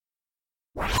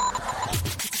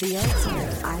The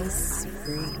ultimate ice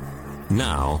cream.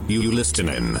 Now you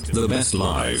listening the best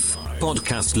live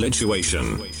podcast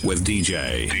lituation with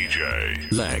DJ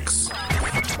Lex.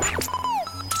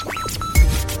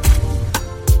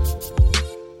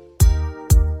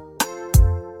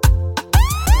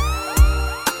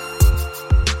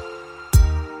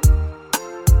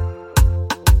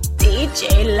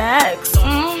 DJ Lex.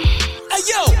 Hey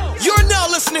yo, you're now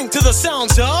listening to the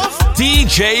sounds of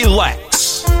DJ Lex.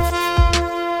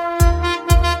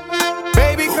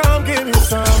 Baby, come give me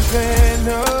something,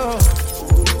 no.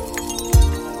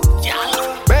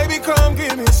 Baby, come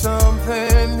give me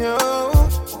something, no.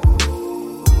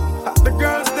 The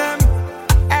girls, them,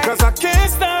 cause I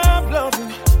can't stop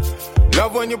loving.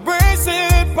 Love when you brace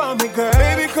it for me, girl.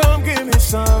 Baby, come give me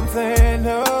something,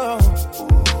 no.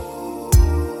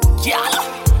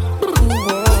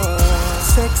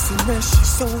 Sexiness, she's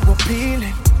so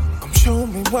appealing. Come show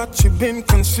me what you've been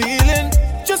concealing.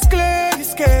 Just clear your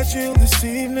schedule this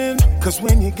evening, cause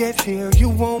when you get here, you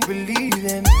won't believe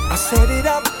in. I set it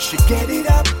up, she get it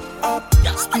up.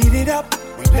 Speed it up,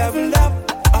 we level up.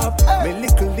 Me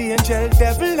little angel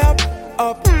level up.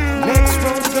 Next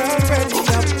round, girl, ready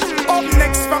up. Up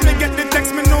next, from me get the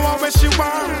text, me know where she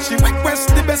want. She request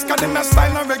the best, cause them a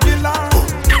style and regular.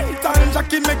 Time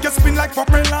Jackie make you spin like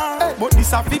Popular. But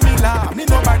this a fit me laugh, me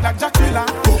no bad like Jacquilla.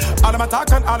 All them a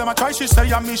talk and all them a try, she say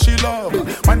and me she love.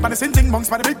 One pan the same thing, monks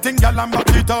by the big thing, girl and back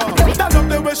it up. That love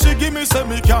the way she give me, say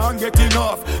me can't get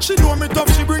enough. She know me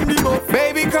tough, she bring me up.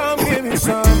 Baby, come give me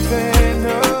something,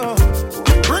 no.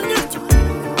 Bring it.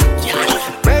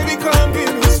 Baby, come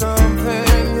give me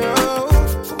something, no.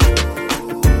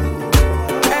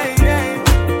 Hey, hey,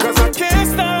 cause I can't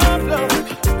stop loving.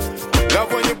 Love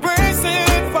when you brace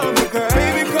it for me, girl.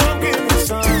 Baby, come give me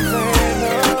something, no.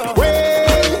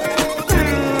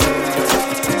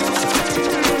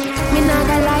 Me not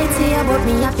gonna lie to you, but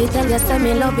me happy tell you, say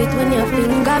me love it when you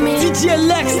finger me. DJ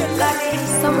Lex.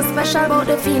 Something special about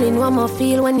the feeling one more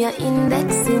feel when you're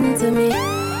indexing to me.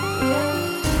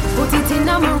 Put it in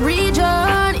my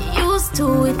region. Used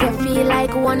to if you feel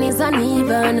like one is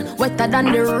uneven. Wetter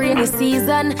than the rainy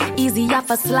season. Easy off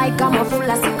a slide, come on full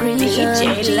of secretion.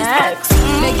 DJ Lex.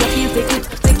 Make you feel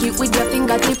take it with your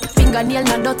fingertip. Fingernail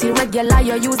not dirty, regular,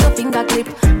 you use a finger clip.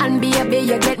 And baby,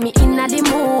 you get me in the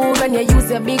mood when you use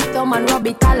your big thumb and rub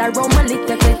it all around my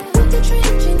little clip. Put the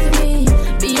trench into me.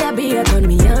 Baby, turn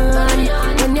me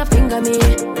on when you finger me.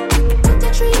 Put the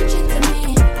trench into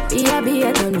me.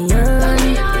 Baby, turn me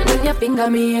on when you finger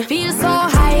me. Feel so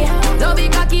high, no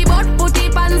big cocky but put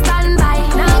it on standby.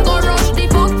 Now go rush the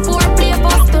book for play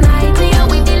post tonight. Clear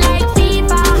with the light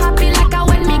FIFA, happy like a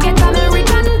when me get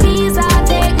American visa.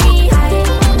 Take me high,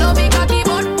 no big cocky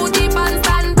but put it on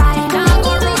standby. Now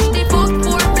go rush the book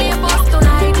for play post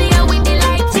tonight. Clear with the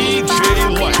light FIFA,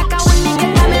 happy like a when me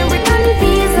get American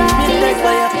visa.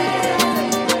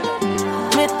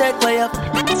 Me take way up.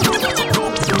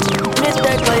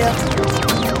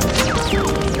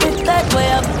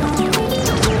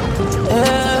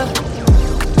 Yeah.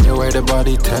 You wear the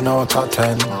body 10 out of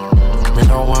 10. Me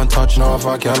no want touch no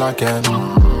other girl again.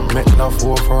 Make love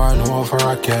over and over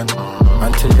again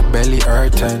until your belly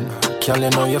hurting. Girl, you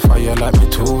know you fire like me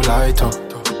too light up.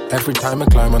 Every time I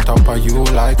climb on top of you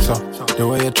like so. The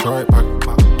way you throw it back,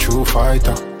 true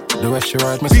fighter. The way she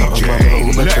ride me something from the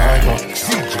Uber driver.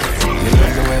 You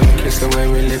love the way we kiss, the way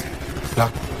we lip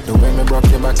lock. The way me broke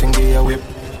your back and give you a whip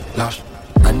lash.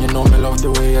 And you know me love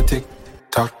the way you tick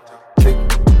tock, tick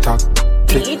tock,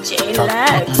 tick DJ tock.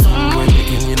 Lex. When you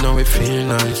in, you know it feel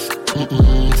nice.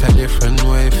 It's a different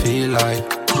way it feel like.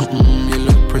 You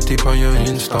look pretty on your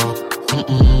Insta.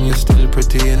 You're still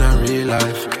pretty in a real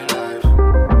life.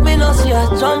 Me no see a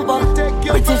jumper.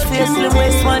 Pretty face, slim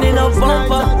waist, man in a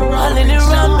bumper. All in the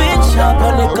round, bitch, sharp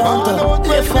on the counter.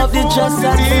 Lift up the dress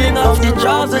and fling off the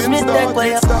trousers. Me take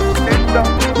way up.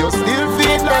 You still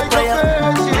feel like a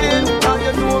virgin. And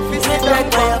you know if it's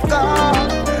like a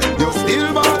you still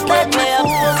back when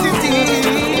you city.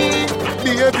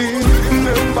 Baby,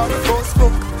 remember the first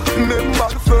book. Remember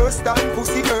the first time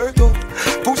pussy hurt up.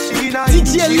 Pushing a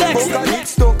DJ Lex. and it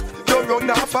stuck. You run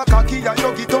off a cocky and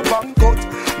you get up and cut.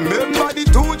 Remember the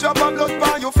 2 drop of blood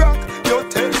by your frack. You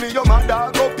tell me your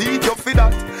mother go beat you for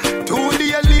that. 2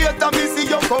 days later me see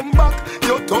you come back.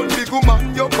 You turn big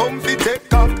woman, you come fi take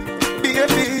cock.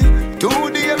 Baby, 2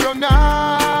 days run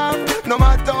off. No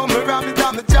matter how me ram it,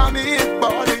 I'm a jam it,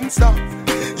 ballin' stop.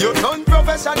 You done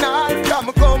professional,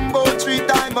 come combo 3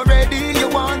 times already. You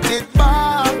want it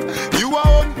back. You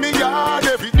want me yard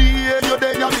every day. You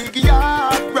there a big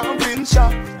yard, ramping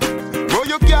shop. Bro,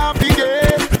 you can't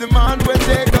forget the man will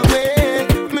take away.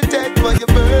 Me take for your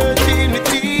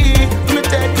virginity. Me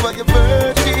take for your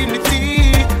virginity.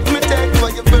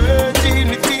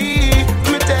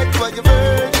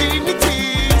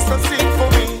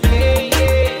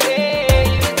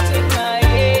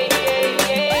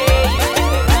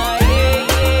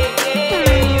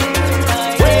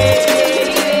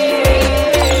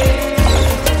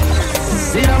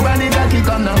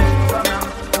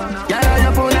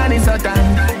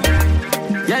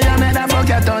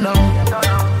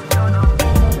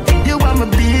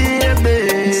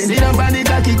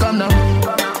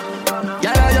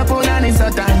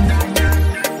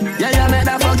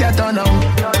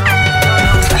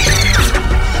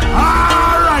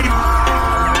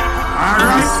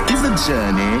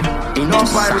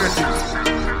 pirating.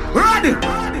 Ready?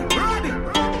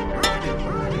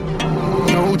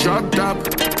 No drop top.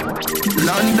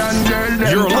 London girl.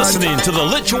 You're listening to the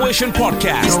Lituation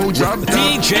Podcast No with drop top.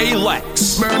 DJ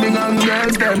Lex. Birmingham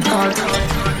girls, them hot.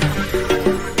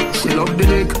 She love the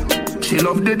dick, she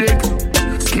love the dick.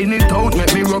 Skin it out,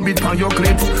 let me rub it on your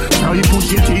clips. Now you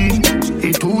push it in,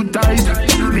 it too tight.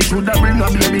 We shoulda bring a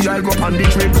baby, I go on the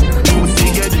trip.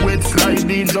 Pussy get wet,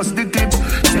 sliding, just the tip.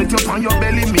 Set up on your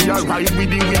belly, me a ride with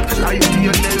the whip. Like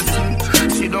Nelson,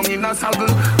 sit down in a saddle.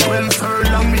 12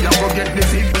 furlong, me a go get the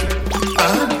zip.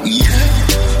 Yeah.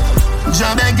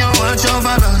 Jah beg you watch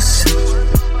over us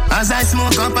as I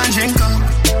smoke up and drink up.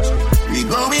 We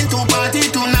going to party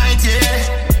tonight, yeah.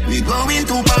 We going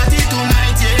to party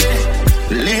tonight, yeah.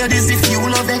 Ladies, if you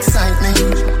love excitement,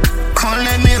 come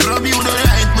let me rub you the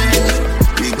right way.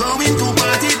 We going to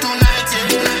party tonight,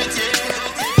 yeah.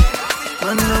 I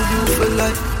love you for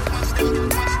life.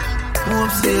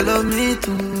 Hope say love me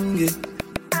too, yeah.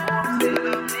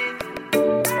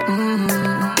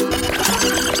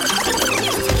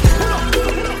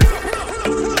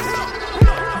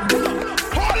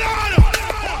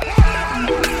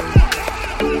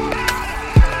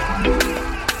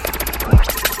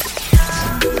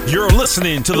 You're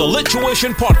listening to the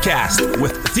Lituation Podcast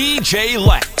with DJ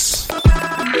Lex.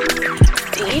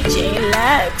 DJ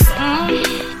Lex. I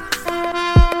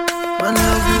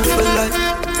love you for life.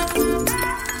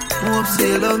 Hope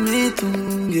say love me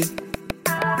too, yeah.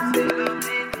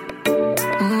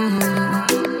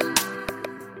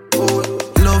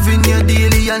 Loving you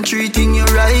daily and treating you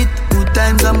right. Good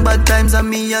times and bad times and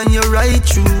me and you right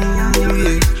true,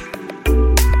 yeah.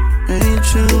 Ain't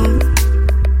true.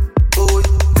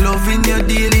 Loving you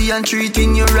daily and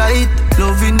treating you right.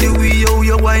 Loving the way how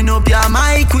you wind up, you're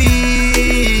my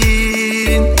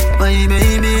queen, my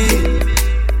baby.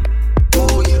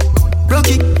 Oh yeah.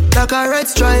 Rocky like a red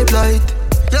stripe light.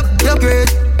 Yep, you're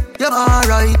great, you're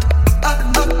alright.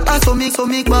 I so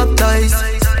make baptize.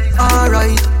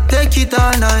 Alright, take it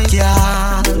all night,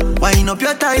 yeah. Wind up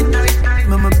your tight,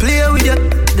 mama play with you,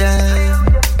 damn.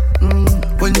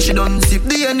 When she done sip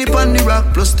the honey on the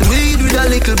rock, plus the weed with a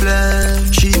little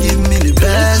blend, she give me the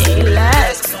best. DJ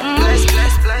Lex.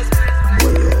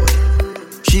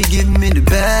 She give me the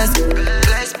best.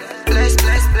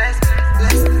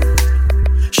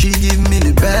 She give me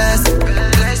the best.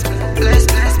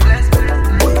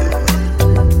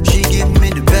 She give me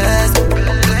the best.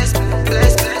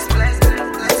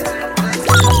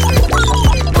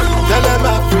 Tell them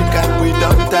Africa we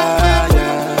don't tire.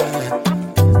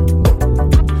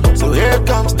 So here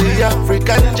comes the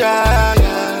African giant.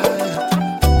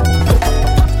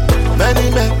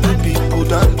 Many people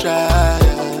don't try,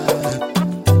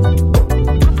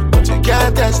 but you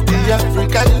can't test the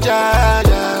African giant.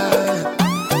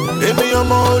 Baby,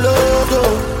 I'm all logo.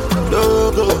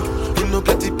 You know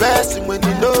get the person when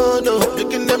you know,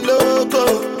 making them logo.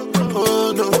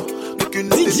 Oh no.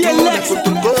 DJ Lex.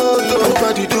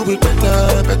 Nobody do it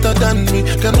better than me.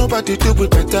 Can nobody do it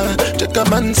better? Check a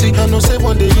man see, I know say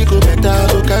one day he go better.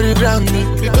 Go carry Grammy,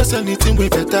 because anything we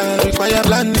better require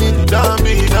planning. Don't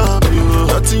be,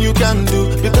 nothing you can do,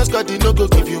 because God he no go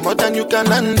give you more than you can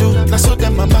handle. Now so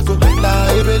them mama go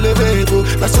lie, ebelebebo.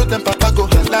 Now so them papa go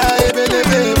lie,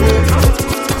 ebelebebo.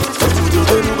 Obodo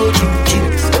they do go chum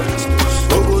chum.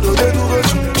 Obodo they do go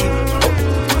chum chum.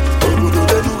 Obodo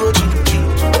they do go chum chum.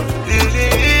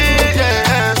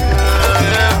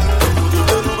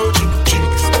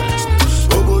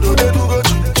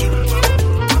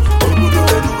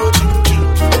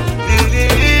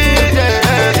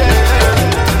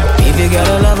 Got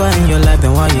a lover in your life,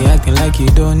 then why you acting like you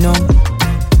don't know?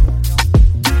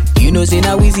 You know, say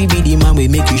now Weezy be the man we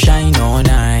make you shine all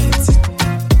night.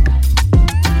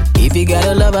 If you got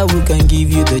a lover who can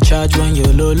give you the charge when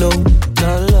you're low.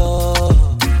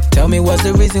 Tell me what's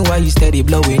the reason why you steady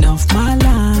blowing off my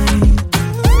line?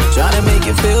 Trying to make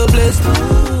you feel blessed.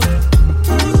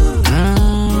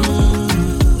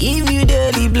 Give you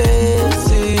daily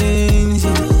blessings.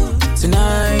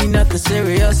 Tonight, nothing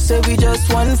serious, so we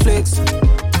just one flex.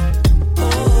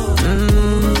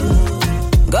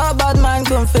 Got bad man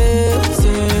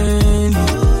confessing.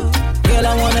 Girl,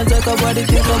 I wanna take a body,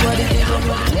 take a body, take a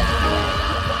body.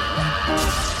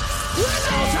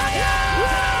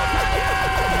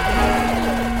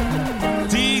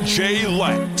 DJ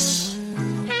Lex.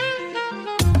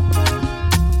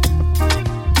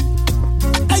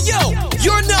 Hey yo,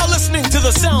 you're now listening to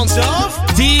the sounds of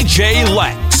DJ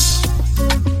Lex.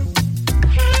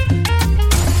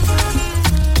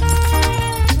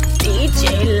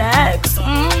 DJ Lex.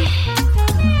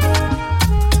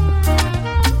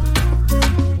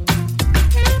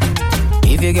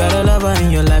 If you got a lover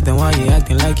in your life, then why you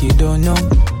acting like you don't know?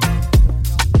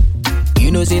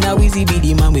 You know, say now easy be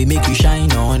the man we make you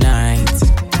shine all night.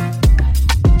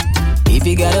 If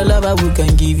you got a lover who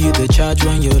can give you the charge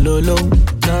when you're low.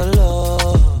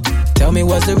 Tell me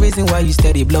what's the reason why you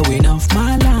steady blowing off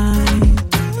my line?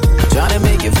 Trying to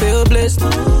make you feel blessed.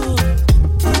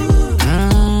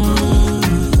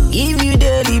 Give you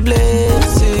daily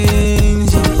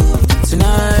blessings.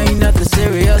 Tonight, nothing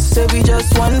serious, so we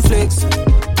just one flex.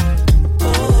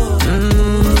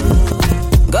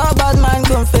 God bad man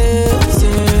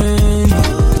confessing.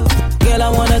 Girl, I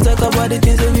wanna talk about the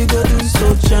things that we go do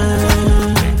so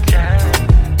jam.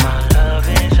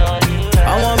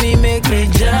 I want me make me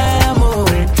jam, oh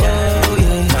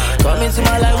yeah. Come into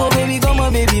my life, oh baby, come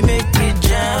on baby, make me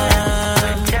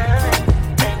jam.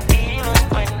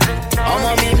 I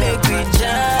want me make me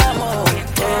jam, oh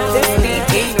yeah.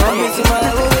 Come into my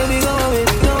life, oh baby, come on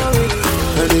baby, come on baby.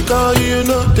 When they call you, you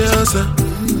know the answer.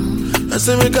 I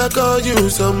say make I call you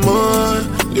some more.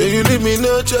 Yeah, you leave me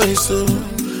no choice, so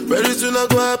ready to not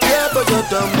go up here, but got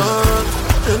the mark.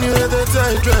 And you had that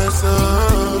tight dress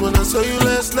on when I saw you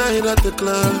last night at the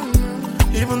club.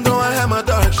 Even though I had my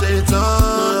dark shades on,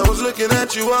 I was looking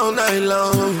at you all night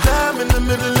long. I'm in the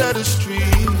middle of the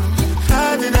street.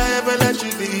 How did I ever let you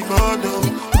leave? Oh no,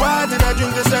 why did I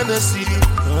drink this Hennessy?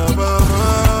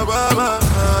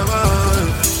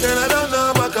 And I don't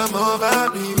know what come over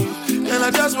me. And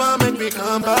I just wanna make me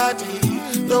come party.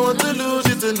 Don't want to lose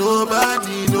it to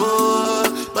nobody, no.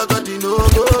 My God, you know,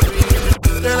 go free.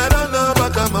 And I don't know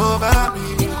what come over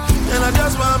me. And I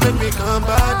just wanna make me come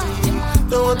party.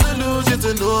 Don't want to lose it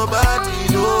to nobody,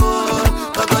 no.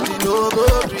 My God, you know, go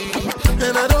free.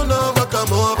 And I don't know what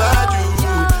come over you.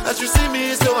 As you see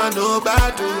me, so I know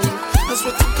about you. I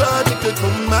swear to God, you could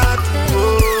come mad, oh.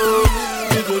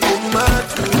 You could come mad,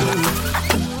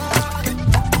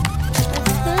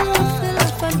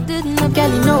 Girl,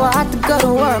 you know I had to go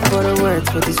to work for the words,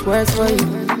 for these words for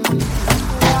you.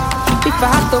 If I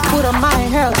have to put on my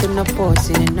health in the post,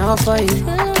 in enough for you.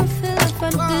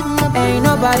 Ain't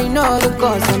nobody know the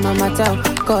cause of my matter,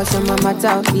 cause of my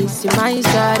matter. It's in my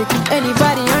shawty.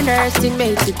 Anybody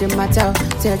underestimates it, the matter.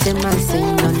 Tell them I say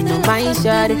no, my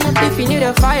shawty. If you need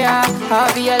a fire,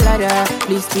 I'll be a ladder.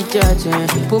 Please be judging,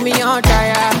 put me on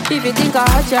trial. If you think I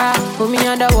hurt ya, put me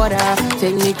underwater.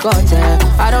 Take me quarter,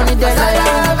 I don't need that.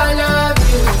 I love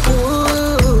you.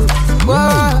 Ooh,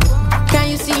 whoa. Can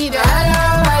you see that? I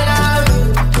love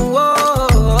you.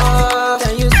 Whoa.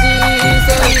 Can you see?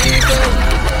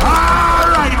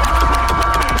 Alright.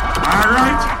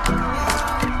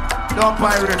 No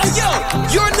pirates. Hey, yo,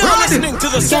 you're now listening to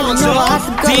the sounds of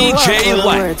DJ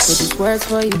Lex. These words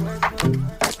for you.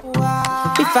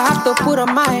 If I have to put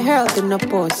on my health in the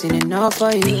post, in enough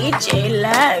for you. DJ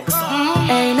Lex.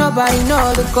 Ain't nobody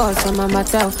know the cause of my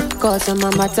matter, cause of my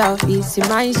matter. It's in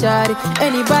my shawty.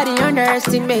 Anybody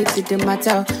underestimates it, the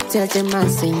matter. Tell them I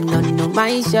say no,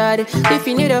 my shawty. If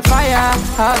you need a fire,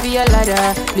 I'll be a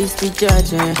ladder. Please be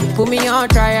judging, put me on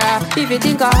trial. If you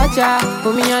think I hurt ya,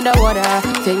 put me underwater.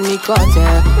 Take me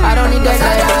quarter, I don't need that.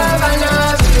 I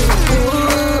love you.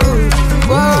 Ooh,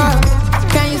 whoa.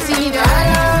 Can you see that? I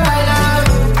love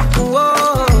you.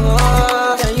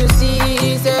 Whoa. Can you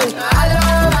see? Say, I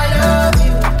love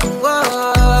you. Whoa.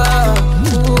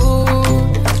 Ooh.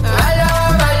 I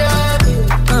love you.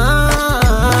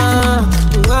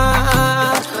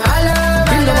 I love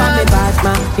you. You know I'm a bad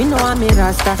man. You know I'm a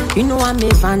rasta. You know I'm a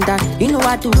fanta. You know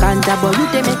I do ganja, but you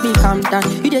they make me calm down.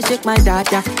 You they shake my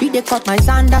data. You they cut my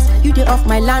sandals. You they off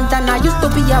my lantern. I used to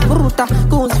be a bruta.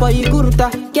 Goons for you guruta.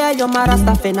 Girl, you're my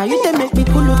rasta fena. You they make me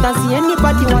cool out and see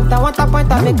anybody want a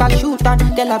point I make a shoot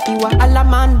and girl up you a la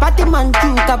man, batty man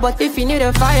tuta. But if you need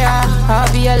a fire, I'll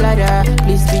be a ladder.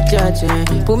 Please be judging,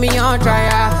 put me on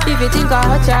trial. If you think I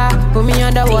hurt ya, put me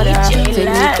underwater. Take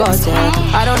me closer.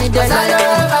 I don't need that.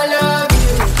 I love you.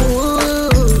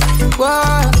 Ooh,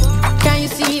 whoa. Can you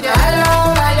see that? I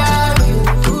love you.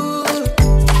 Ooh.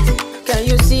 Can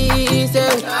you see?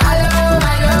 Say, I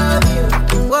love you.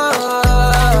 Whoa.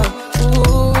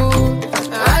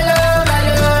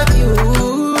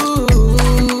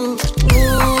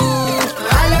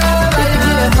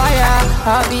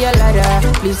 I'll be a ladder,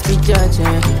 please be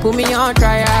judging. Put me on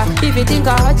trial. If you think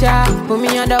I hurt ya, put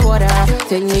me underwater.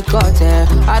 Take me quarter,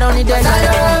 I don't need that. I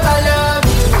love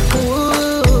you.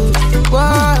 Ooh,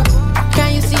 whoa.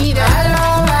 Can you see that? I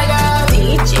love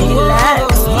you. DJ Lex.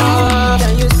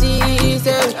 Can you see?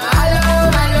 Say, I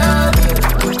love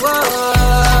you.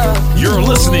 Whoa. You're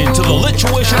listening to the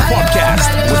Lituation Podcast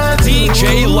with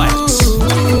DJ Lex.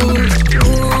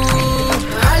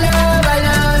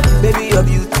 Baby, your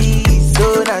beauty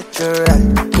so natural.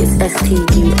 It's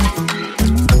STG.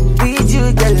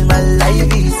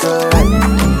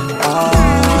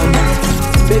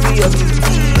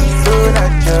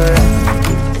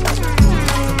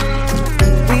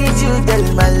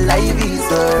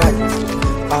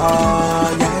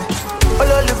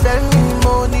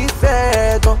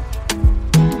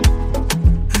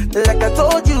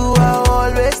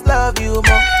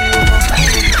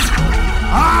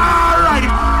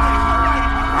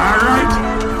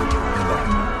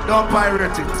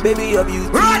 pirate it. Baby, your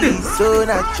beauty is so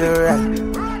natural.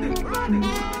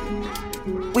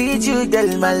 With you,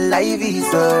 girl, my life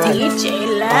is alright. DJ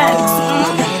Lex.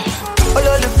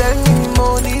 Olólùfẹ́ mi mo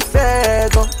nífẹ̀ẹ́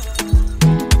gan.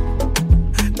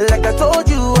 Like I told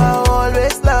you, I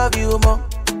always love you more.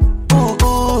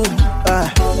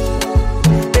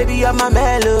 Baby, you're my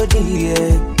melody,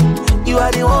 yeah. You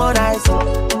are the one I see.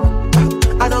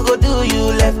 I don't go do you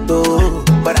left, oh,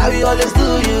 but I will always do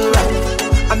you right.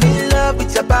 I'm in love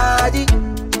with your body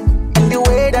and the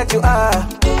way that you are.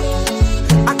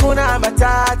 Hakuna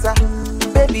Matata,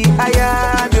 baby, I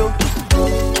am you.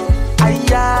 I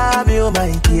am you,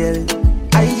 my girl.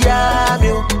 I am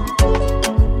you.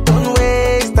 Don't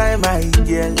waste time, my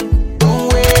girl. Don't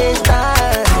waste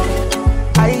time.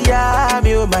 I am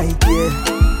you, my girl.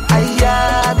 I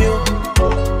am you.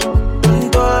 Don't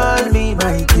call me,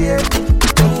 my girl.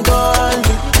 Don't call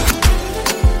me.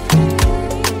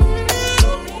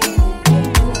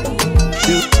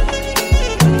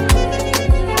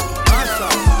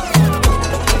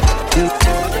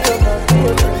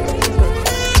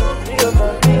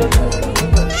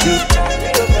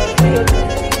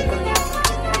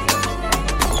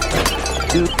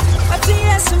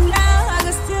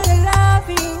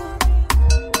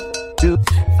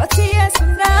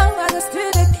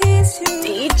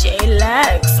 DJ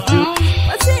Lex.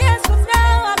 40 years from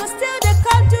now, I will still they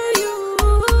come to you.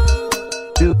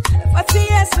 40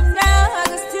 years from now, I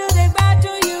will still they back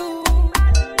to you.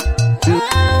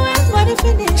 When you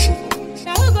finish,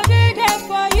 now who go there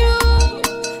for you?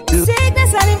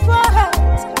 Sickness and for health,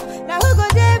 now who go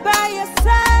there by your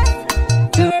side?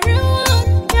 You're a real one,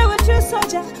 you're a true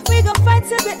soldier. We gon' fight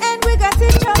till the end, we got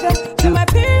each other. You're my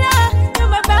pillar, you're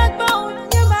my backbone,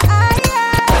 you're my eye.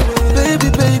 Baby,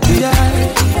 baby, I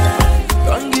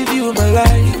don't give you my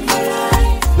life.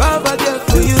 Love I get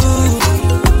for you,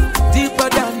 deeper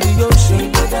than the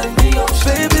ocean.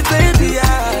 Baby, baby, I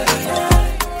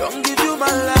don't give you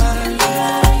my life.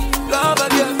 Love I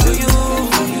get for you,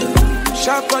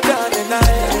 sharper than the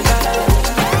night.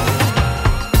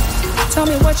 Tell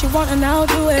me what you want and I'll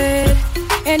do it.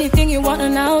 Anything you want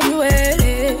and I'll do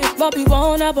it. Bobby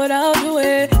won't, but I'll do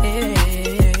it.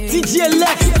 DJ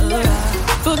Lex.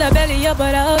 Pull that belly up,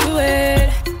 but I'll do it.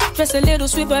 Dress a little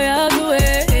sweet, but I'll do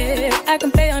it. I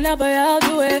can pay on that, but I'll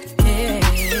do it.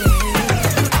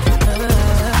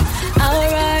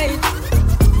 Alright,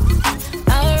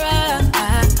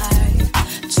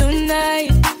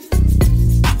 tonight,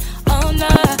 all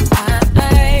night.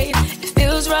 It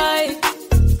feels right,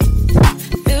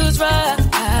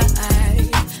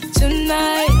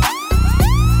 tonight,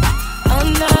 all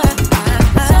night.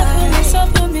 Talk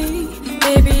for me,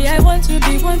 baby. I want to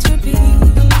be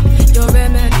your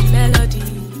melody.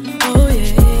 Oh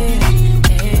yeah.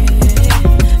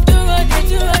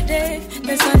 Do a day.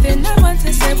 There's something I want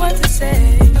to say.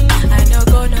 I know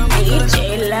go no DJ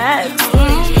Lex.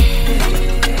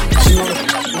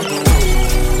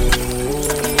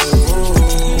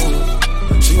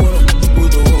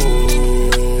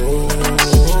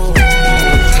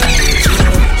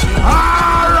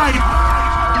 All right.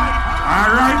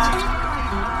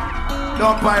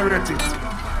 Don't pirate it.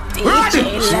 DJ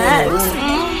Lex.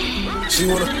 She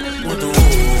wanna with the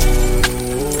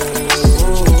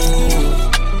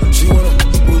She wanna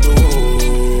with the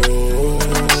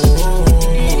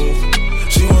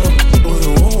She wanna with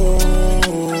the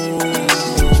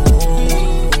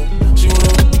She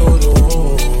wanna with the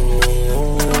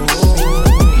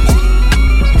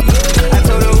I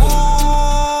told her,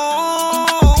 ooh,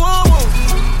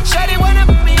 shawty wanna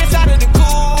put me inside of the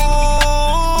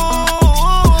cool.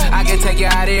 I can take you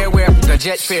out everywhere, the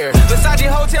jet fare. Versace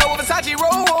hotel with Versace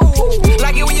roll.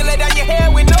 Like it when you lay down your hair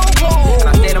with no clothes. And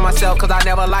I say to myself, cause I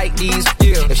never like these.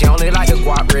 If she only like the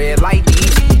guap red like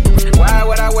these. Why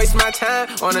would I waste my time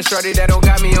on a shorty that don't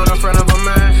got me on the front of her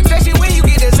mind? Especially when you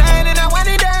get designed and I want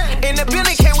it done. And the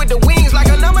building came with the wings like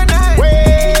a number 9.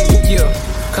 Yeah,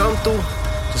 come through,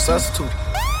 just us two.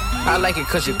 I like it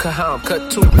cause you cut how I'm cut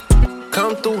too.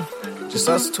 Come through, just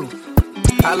us two.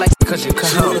 I like it cause you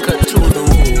cut how I'm cut too.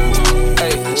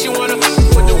 Hey, she wanna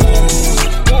with the woo.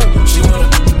 She wanna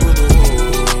with the woo.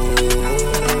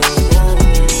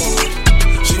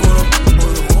 She wanna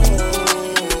with the woo.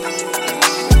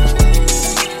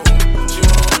 She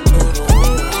wanna with the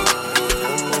woo.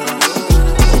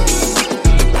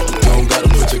 Don't gotta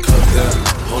put your cup down.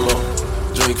 Hold on,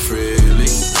 drink freely.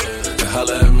 And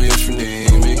holla at me if you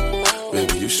need me.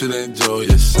 Baby, you should enjoy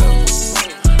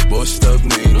yourself. Boy, stuff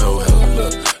need no help.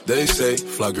 Look, they say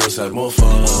fly girls have more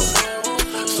fun.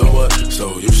 So what?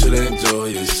 So you should enjoy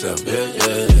yourself. Yeah,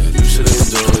 you should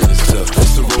enjoy yourself.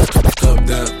 That's the rule. Cup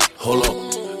down. Hold on.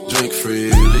 drink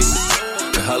freely.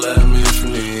 And holla at me if you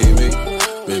need me.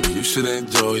 Baby, you should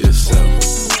enjoy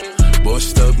yourself. Boy,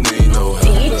 stuff need no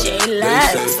help. DJ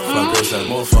Lex. They say fuckers have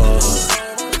more fun.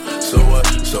 So what?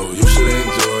 So you should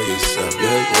enjoy yourself.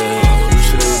 Yeah. You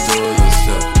should enjoy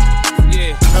yourself.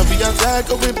 Yeah. I'll be outside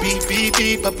going beep.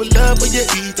 I pull up when you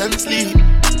eat and sleep.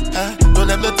 I don't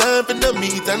have no time for the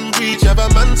meet and greet. Have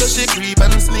a man so she creep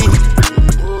and sneak.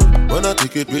 Wanna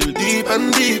take it real deep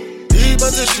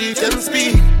until she can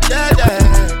speak. Yeah.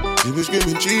 She was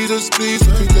screaming, Jesus, please.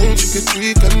 If you think she could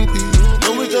tweak and be.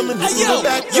 Now we coming to the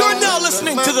back. You're now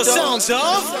listening to the sounds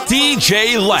of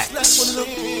DJ Lex.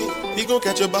 He gon'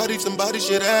 catch your body, somebody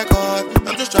shit act hard.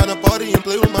 I'm just tryna party and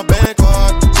play with my bank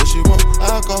card. So she want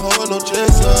alcohol, no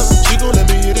chaser. She gon' let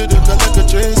me hit it up like a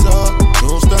chaser.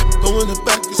 Don't stop, throwing it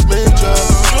back, it's major.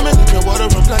 Swimming in your water,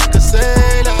 I'm like a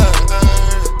sailor.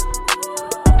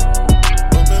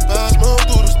 Bumping past, smoke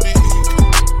through the speak.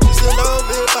 She said, love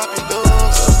it, poppy dog.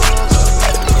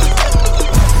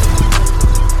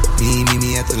 Meet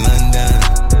me at the London.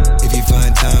 If you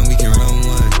find time, we can run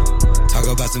one. Talk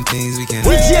about some things we can.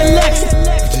 With your Lex.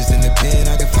 You just in the pen,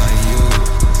 I can find you.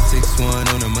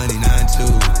 6'1" on the money,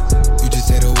 9'2". You just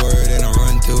say the word and I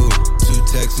run through. 2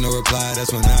 texts, no reply,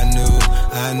 that's when I knew.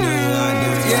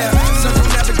 Yeah, so you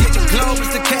never get the globe as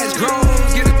the cash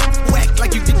grows. Get it whack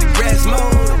like you get the grass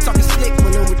mowed. Talking slick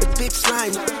when I'm with the big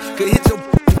slime. Could hit your,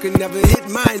 could never hit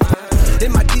mine.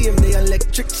 In my DM, they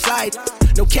electric slide.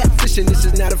 No catfishing, this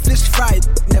is not a fish fry.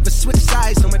 Never switch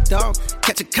sides on my dog.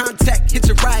 Catch a contact, hit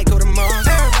your ride, go to Mars.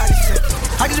 Everybody say,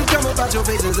 how could you come about your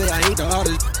face and say I ain't the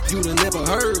artist you'd have never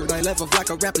heard? I left off like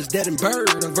a rapper's dead and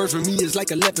bird. A verse for me is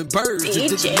like 11 birds.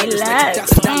 DJ Lex.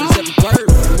 $2,000 every word.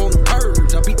 I'm on the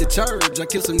purge, I beat the church. I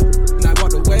killed some and I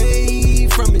walked away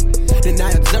from it. Then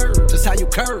I observed just how you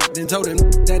curved and told them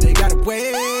that they gotta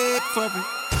wait for me.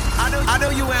 I know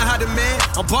you ain't hot man.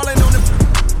 I'm ballin' on the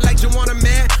like you want a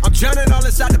man. I'm drowning all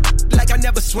inside the like I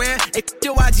never swam. Hey,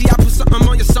 your IG, I put something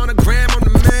on your sonogram. I'm the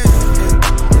man.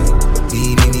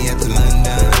 Meet me at the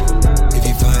London. If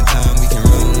you find time, we can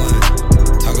run one.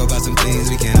 Talk about some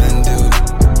things we can undo.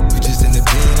 You just in the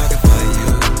pen, I can find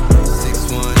you.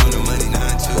 6'1" on the money,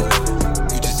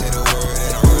 9'2". You just say the word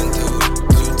and I run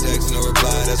through. 2 texts, no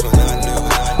reply, that's when I knew.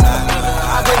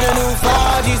 I put the new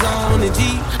 4G's on the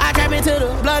G. I trap into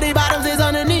the bloody bottoms is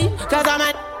underneath. Cause I'm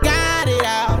a got it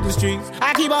out the streets.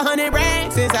 I keep 100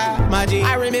 racks inside my jeans.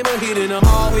 I remember hitting them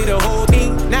all with the whole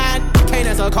team. Now I can't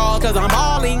answer a call cause I'm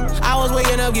balling. I was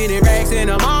waking up getting racks in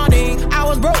the morning. I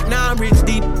was broke, now I'm rich,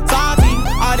 deep, salty.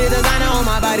 All the designer on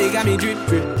my body got me drip.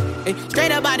 Hey,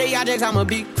 straight up out the objects, I'm a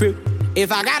big crip. If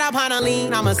I got up on a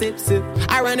lean, I'm a sip.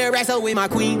 I run the racks up with my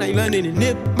queen, like London and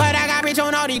Nip. But I got rich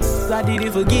on all these, I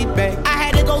didn't forget back. I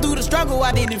had to go through the struggle,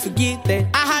 I didn't forget that.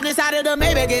 I hopped inside of the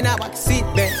Maybach and now I can sit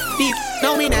back. Deep,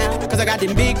 know me now, cause I got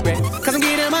them big racks. Cause I'm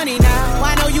getting money now,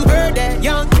 I know you heard that.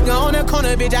 Young nigga on the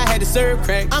corner, bitch, I had to serve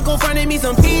crack. Uncle fronted me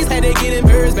some peas, had to get them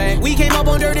birds back. We came up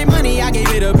on dirty money, I gave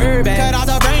it a bird back. Cut off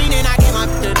the brain and I gave my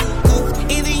the new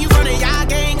coupe. Either you from the y'all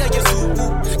gang or you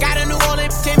super. Got a New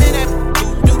Orleans, 10 minutes.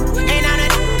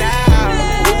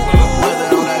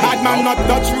 Man not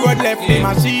touch road, left the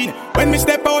machine. When we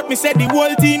step out, me said the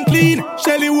whole team clean.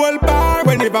 Shelly whole bar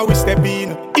whenever we step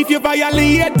in. If you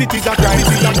violate, it is a crime, it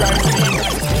is a crime scene.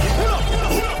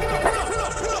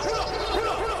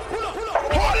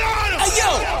 Hey yo,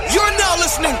 you're now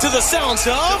listening to the sounds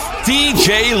of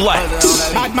DJ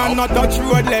Lex. Bad man not touch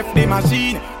road, left the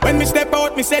machine. When we step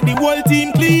out, me said the whole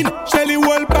team clean. Shelly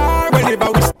whole bar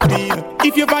whenever we step in.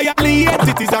 If you violate,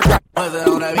 it is a crime.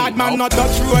 Bad man not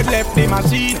touch road, left the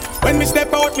machine. When we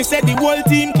step out, me said the whole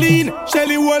team clean.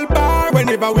 Shelly whole bar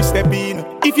whenever we step in.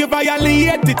 If you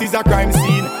violate, it is a crime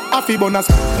scene. Happy bonus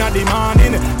in the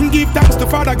morning. Give thanks to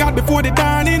Father God before the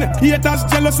dawning. Haters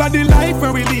jealous of the life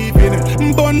where we live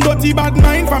in. Born dirty bad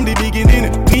mind from the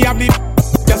beginning. We have the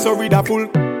just so read a full.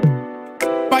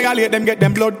 Violate them, get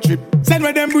them blood trip. Send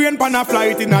where them brain pan a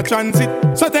flight in a transit.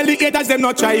 So tell the haters them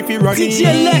not try if you run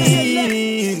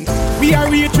in. We are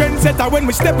real trendsetter when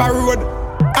we step a road.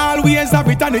 Always have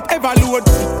it and it ever load.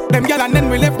 Them gyal and then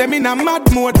we left them in a mad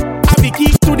mode. Have the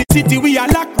keys to the city, we a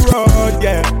lock road,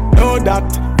 yeah. Know that.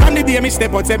 And the day me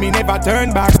step out, say me never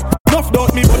turn back. Enough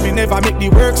doubt me, but me never make the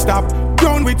work stop.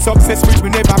 Ground with success, we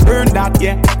never burn that,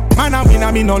 yeah. Man I win,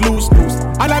 I me no lose.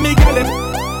 All of me gyal them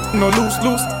no lose.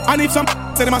 And if some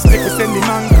say them a stick, we send the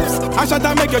man. I shot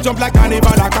and make you jump like carnival,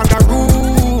 like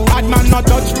kangaroo. Bad man not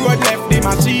touch road, left the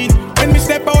machine. When we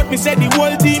step out, me say the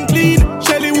whole team clean.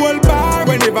 Shelly whole bar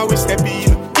whenever we step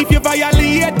in. If you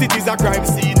violate, it is a crime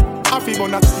scene. I feel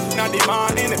on that in the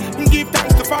morning. Give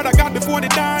thanks to Father God before the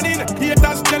dawning.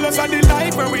 Haters jealous of the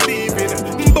life where we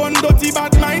living. Bun dirty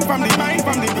bad mind from the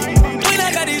beginning. When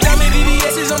I got these diamond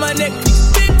VVS's on my neck,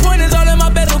 big pointers all in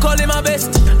my bed, don't call it my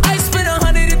best. I spent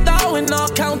 100,000 all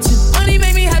counting. Money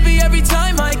make me happy every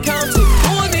time I count it.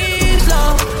 Who needs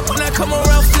love when I come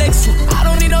around flexing? I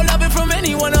don't need no loving from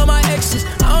any one of my exes.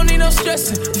 I don't need no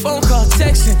stressing, phone call,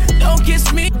 texting. Don't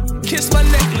kiss me, kiss my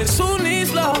necklace. Who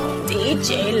needs love?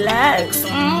 DJ Lex.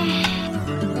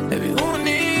 Baby, who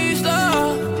needs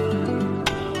love?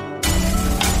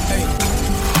 Hey.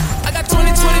 I got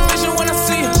 20/20 vision when I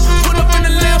see her. Put up in the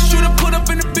lounge, shooter, put up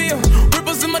in the bill.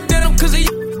 Ripples in my denim cause of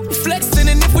you flexing.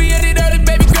 And if we had it early,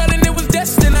 baby girl, and it was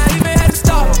destined, I even had to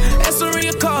stop. Answering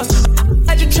your calls.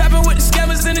 Had you trapping with the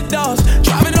scammers and the dogs.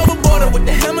 Driving over border with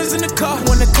the hammers in the car.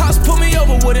 When the cops pull me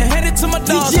over, would've handed to my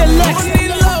dogs. Who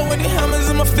need love when the hammers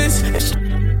in my fist? And shit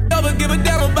over, give a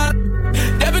damn about it.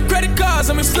 Debit credit cards,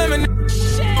 I'm slamming.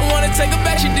 I wanna take her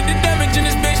back, she did the damage in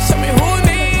this bitch. Tell me who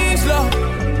needs love?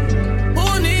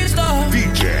 Who needs love?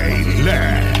 DJ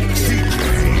Lex.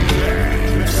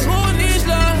 Who needs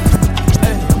love?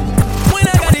 Hey. When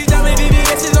I got these diamond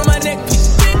VVS's on my neck,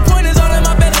 big pointers all in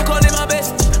my bed, don't call it my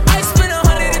best. I spent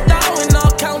 100,000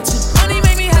 all counting. Money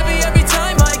make me happy every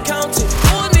time I count it.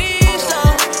 Who needs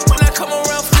love? When I come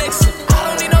around flexing, I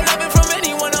don't need no loving from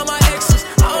any one of my exes.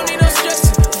 I don't need no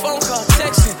stressing, phone call,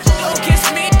 texting. Don't kiss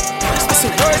me. I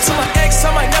said word to my ex,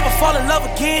 I might never fall in love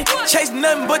again. Chasing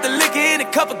nothing but the liquor in the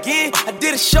cup again. I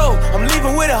did a show, I'm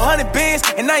leaving with 100 bands,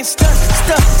 and I ain't stunner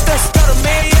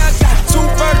man. Yeah, I got 2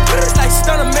 birds like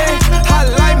stunner man.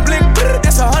 Highlight blink,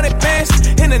 that's 100 bands.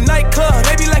 In the nightclub,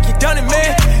 they be like you done it,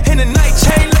 man. In the night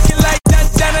chain, looking like that.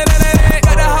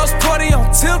 Got a house party on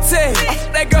tilted.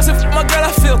 That girl said, my girl,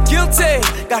 I feel guilty.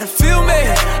 Gotta feel me,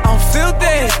 I don't feel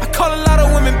that. I call a lot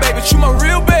of women, baby, you my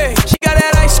real babe. She got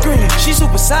that ice cream, she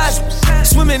super size.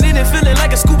 Swimming in it, feeling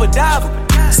like a scuba diver.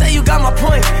 Say you got my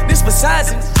point, this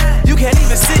besides it. You can't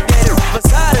even sit there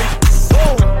beside it.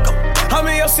 I'm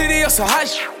in your city, you're so hot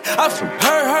shit. I'm from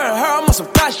her, I'm on some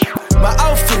flash shit. My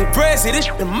outfit, brazy, this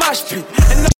shit in my street.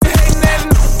 And I ain't that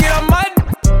get on my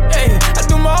hey, I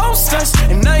do my own stunts,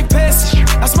 and I ain't passing.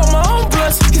 I smoke my own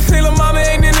blunts. You feel like mama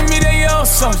ain't into me, they your own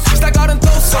son. It's like I done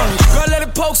throw some. Girl, let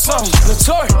it poke some.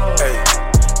 Latour. Hey,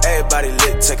 everybody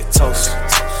lit, take a toast.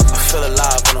 I feel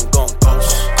alive when I'm going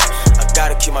ghost. I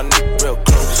gotta keep my nigga real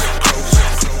close.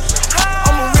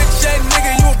 I'm a rich ass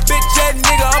nigga, you a bitch ass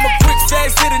nigga. I'm a quick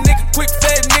fast hit a nigga, quick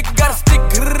fast nigga. Gotta stick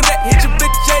to that. Hit your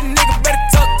bitch ass nigga. Better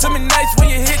talk to me nice when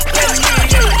you hit that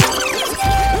nigga.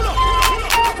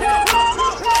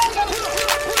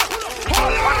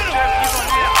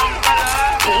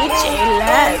 DJ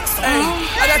Lex.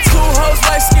 I got 2 hoes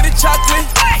like skinny chocolate.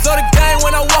 Throw the game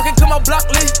when I walk into my block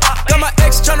list. Got my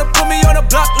ex tryna put me on a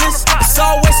block list. It's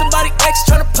always somebody ex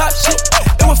tryna pop shit.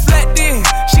 It was flat then,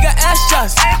 she got ass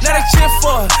shots. Now they cheer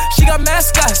for her, she got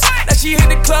mascots. Now she hit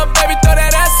the club, baby, throw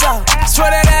that ass out. Throw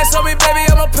that ass on me, baby,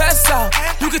 I'ma pass out.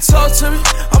 You can talk to me,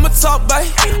 I'ma talk, babe.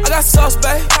 I got sauce,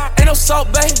 babe, ain't no salt,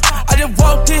 babe. I just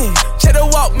walked in, check the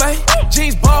walk, man.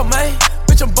 Jeans ball, man.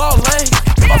 Bitch, I'm ballin'.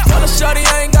 My fella shawty,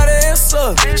 I ain't got an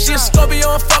answer. She a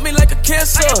Scorpio and fuck me like a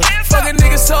cancer. Fucking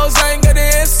niggas hoes, I ain't got an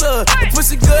answer. The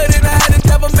pussy good and I had to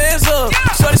dab a man's up.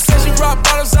 Shawty said she rock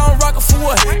bottles, I don't rock her for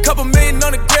what? Couple million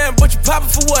on the gram, but you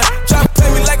poppin' for what? Try to play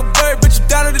me like a bird, but you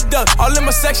down to the duck. All in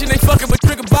my section, they fucking but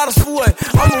drinking bottles for what?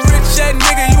 I'm a rich ass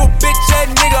nigga, you a bitch ass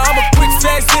nigga. I'm a quick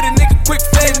fast hit a nigga, quick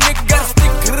fast nigga. Gotta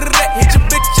stick to that. Hit your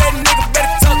bitch ass nigga,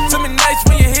 better talk to me nice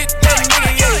when you hit that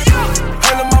nigga, yeah.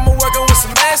 Her lil' mama working with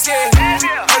some ass, yeah.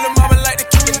 Her lil' mama like to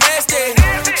keep it nasty.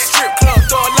 Strip club,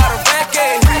 throw a lot of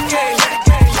racket.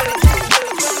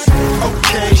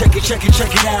 Okay,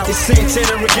 check it out. It's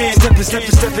Santana again,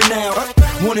 steppin' out.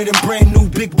 One of them brand new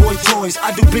big boy toys.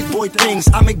 I do big boy things,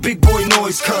 I make big boy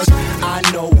noise. Cause I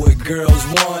know what girls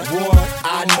want.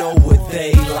 I know what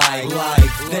they like.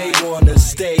 They wanna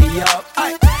stay up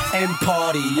and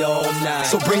party all night.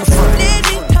 So bring a friend. Let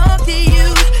me talk to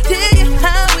you, tell you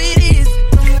how it is.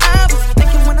 I was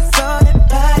thinking when I saw that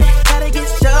body, gotta get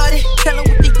started. Tell her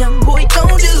what the young boy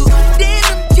gon' do. Damn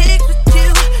them chicks with you,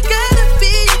 gotta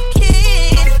be a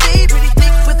kid. Stay pretty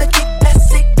thick with a kick that's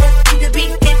sick, that need to be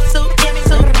hit. So yummy,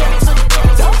 so yummy, so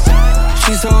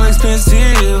She's so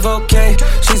expensive, okay.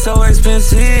 She's so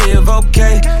expensive,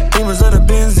 okay. Demons of the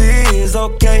Benzies,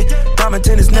 okay. Diamond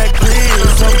tennis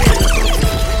necklace, okay.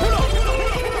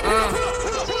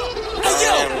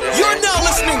 You're now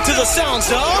listening to the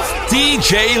sounds of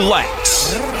DJ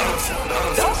Lex.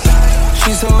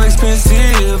 She's so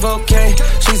expensive, okay.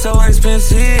 She's so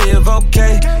expensive,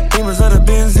 okay. Demons of the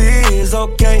Benzies,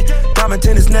 okay. Diamond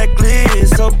tennis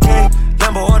necklace, okay.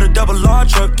 Lambo or the double R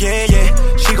truck, yeah,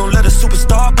 yeah. She gon' let a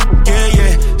superstar, yeah,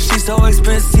 yeah. She's so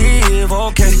expensive,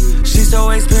 okay. She's so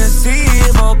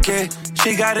expensive, okay.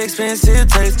 She got expensive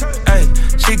taste, ayy.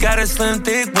 She got a slim,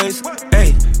 thick waist,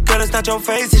 ayy. Girl, it's not your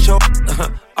face, it's your.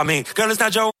 Girl, it's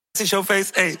not your, it's your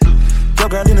face, ayy. Your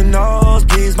girl in the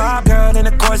nosebleeds, my girl in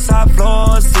the courtside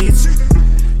floor seats.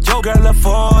 Your girl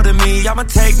afforded me, I'ma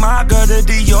take my girl to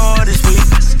Dior this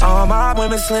week. All my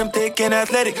women slim, thick, and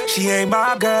athletic. She ain't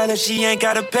my girl and she ain't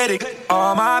got a pedic.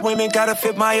 All my women gotta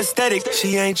fit my aesthetic.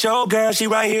 She ain't your girl, she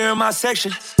right here in my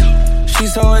section.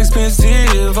 She's so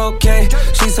expensive, okay.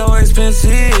 She's so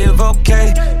expensive,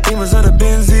 okay. Demons of the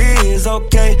Benzies,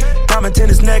 okay. Diamond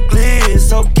tennis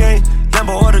necklace, okay.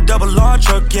 Lambo or the double R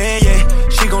truck, yeah, yeah.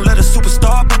 She gon' let a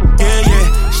superstar, yeah,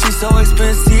 yeah. She's so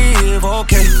expensive,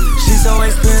 okay. She's so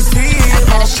expensive, I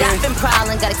got a shopping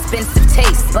problem, got expensive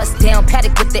taste. Bust down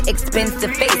paddock with the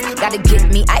expensive face. Gotta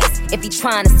get me ice if he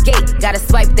tryna skate. Gotta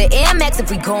swipe the Air Max if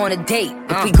we go on a date.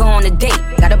 If we go on a date,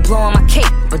 gotta blow on my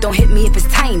cape. But don't hit me if it's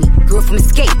tiny. Girl from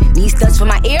Escape. Need studs for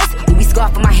my ears, Louis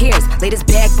scarf for my hairs. Latest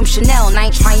bag from Chanel, and I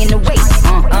ain't trying to wait.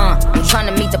 I'm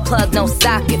tryna meet the plug, no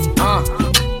sockets.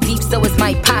 Deep so is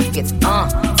my pockets.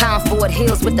 Time Ford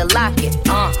Hills with the locket.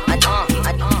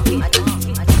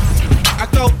 I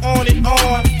go on and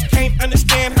on, can't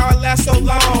understand how I last so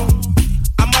long.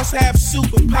 I must have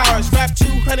superpowers, rap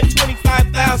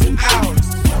 225,000 hours.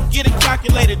 Get a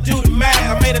calculator, do the math.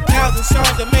 I made 1,000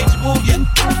 songs that made you move ya.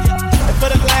 And for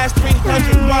the last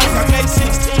 300 months, I made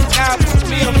 16 albums to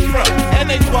be on the front. And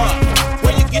they want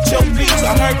where you get your beats.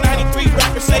 I heard 93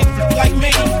 rappers say like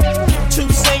me. 2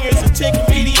 singers and 10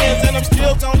 comedians, and I'm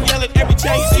still gon' yell it every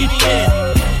time you see me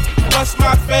in. What's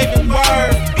my favorite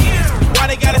word? Why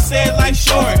they gotta say it like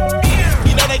short?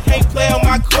 You know they can't play on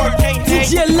my court, can't hang.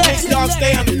 These dogs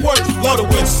stay on the porch, blow the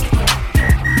whistle.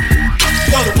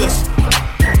 Blow the whistle.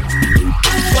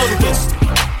 Blow the whistle.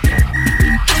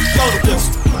 Blow the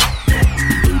whistle.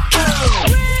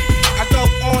 I go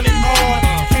on and on,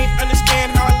 can't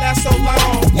understand how I last so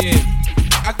long. Yeah.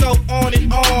 I go on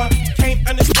and on, can't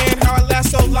understand how I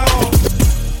last so long.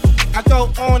 I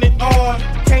go on and on,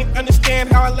 can't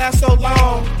understand how I last so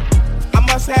long. I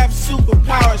must have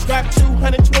superpowers, rap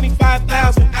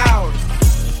 225,000 hours.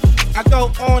 I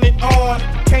go on and on,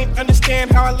 can't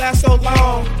understand how I last so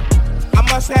long. I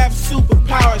must have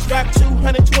superpowers, rap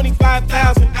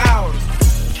 225,000 hours.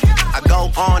 I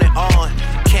go on and on,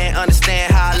 can't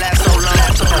understand how I last so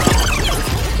long.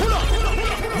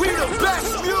 We the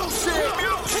best music.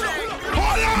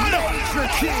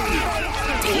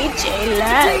 DJ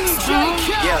Lex.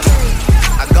 Yeah,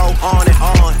 I go on and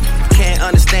on, can't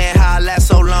understand how I last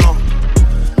so long.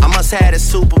 I must have the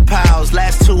superpowers,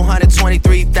 last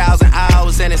 223,000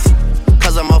 hours, and it's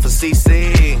cause I'm off of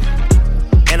CC,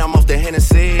 and I'm off the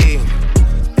Hennessy.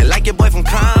 And like your boy from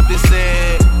Compton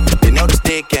said, you know this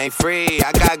dick ain't free.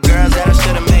 I got girls that I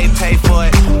should've made pay for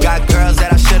it. Got girls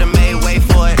that I should've made wait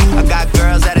for it. I got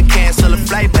girls that'll cancel a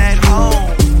flight back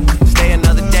home. Stay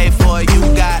another day for it. You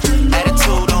got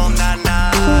attitude on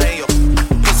 99, yo.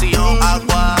 Pussy on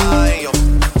agua, yo.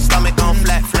 Stomach on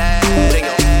flat,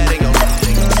 yo.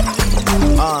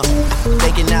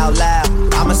 Thinking out loud,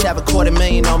 I must have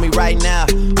 $250,000 on me right now.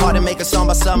 Hard to make a song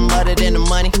about something other than the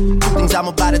money. Things I'm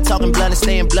about to talking blunt and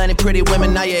staying blunt. Pretty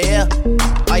women, are you here?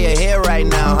 Are you here right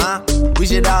now, huh? We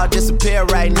should all disappear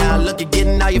right now. Look, you're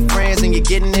getting all your friends and you're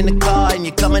getting in the car and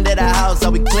you're coming to the house.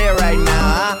 Are we clear right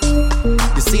now, huh?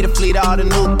 You see the fleet, all the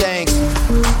new things.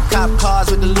 Cop cars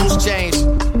with the loose change.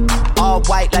 All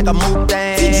white like a moon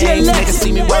thing. Niggas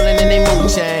see me rolling in they mood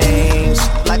change.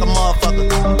 Like a motherfucker.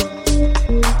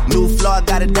 New floor, I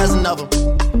got a dozen of them.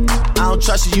 I don't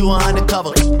trust you, you are undercover.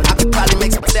 I could probably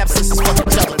make some steps, this is fucking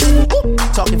tough.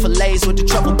 Talking fillets with the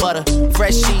truffle butter.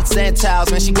 Fresh sheets and towels,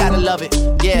 man, she gotta love it.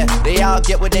 Yeah, they all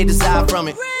get what they desire from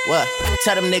it. What?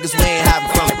 Tell them niggas we ain't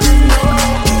hiding from it.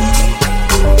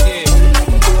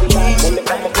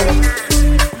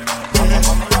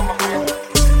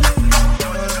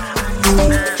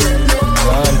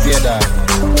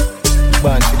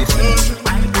 Born for this man,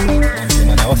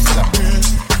 I hustler.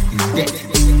 He's dead.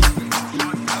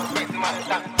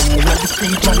 In the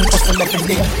street, man, hustle every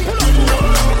day.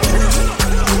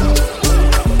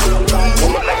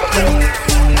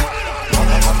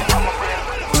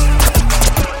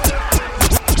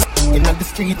 In the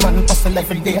street, man, hustle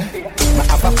every day. I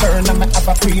have a burn and I have a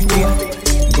prepay.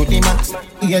 Do the max,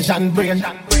 Asian brain.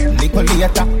 Little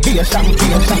later, be a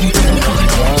champagne.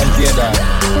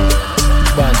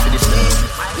 Born for this man.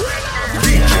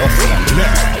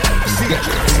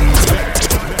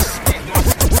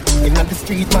 In In the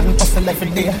street, man, hustle every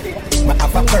day. Me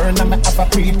have a burn and me have a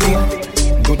prepay.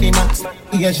 Do the max,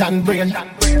 Asian brain.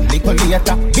 Little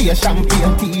later, be a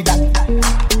champagne tea that.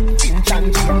 Pinch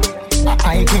and chain.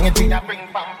 I can't be a bring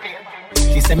champagne.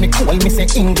 She say me cool, me say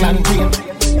England rain.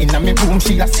 Inna me room,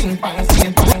 she a sing bang,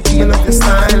 sing bang. Me love your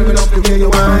style, me love the way you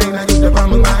whine. I get up on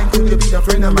my mind, could you be a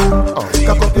friend of mine?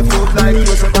 Cock up your foot like you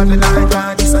was up on the line.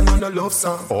 God, this another love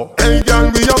song. Hey,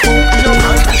 girl, we a fool, we a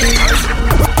man. Me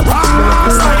love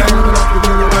your style, me love the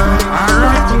way you whine.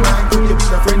 Alright, could you be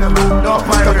a friend of mine?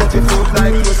 Cock up your foot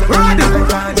like you was up on the line.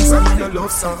 God, this another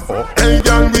love song. Hey,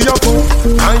 girl, we a fool.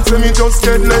 I say me just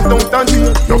get let down and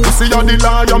deal. Your pussy a the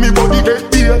liar, me body get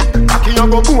beat. Cocky a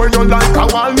go burn you like a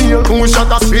wall nail. Two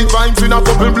shot a street vibes in a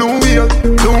couple blue wheel.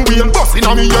 Blue wheel bustin'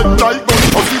 on me head like gun.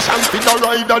 Position fit a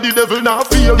rider, the devil not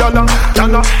feel.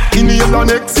 Yana, inhale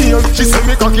and exhale. She say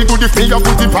me cocky to the finger,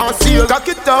 put it past heel. Cock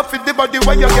it up with the body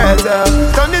where you get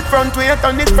turn it front way,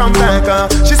 turn it from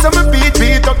back. She say me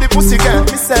beat up the pussy cat.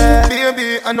 Me say,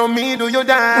 baby, I know me do you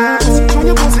dance. Show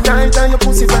your pussy tight and your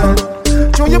pussy fat.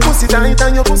 Show your pussy tight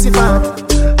and your pussy fat.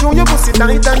 Show your pussy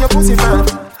tight and your pussy fat.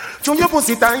 Show your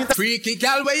pussy tight. Freaky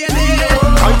girl, where you need?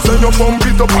 I say you pump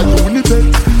it up and you need it.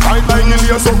 Tight like the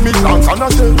lace up me dance and I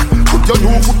say put your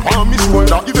new foot on me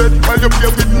shoulder, give it. While you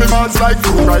play with me bands like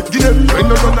you right, give it. When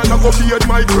you run and I go feed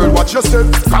my girl, watch your step.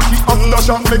 Cocky up the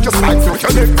shot, make you slide through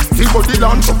your neck. See body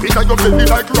launch up in your belly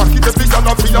like rocky. The big girl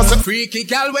up in your set. Freaky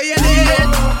girl, where you need?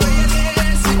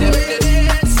 See them,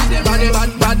 see them,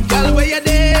 bad girl, where you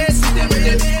need? See them,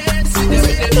 see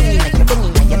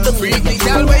them, freaky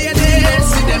girl, where you need?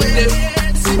 See them,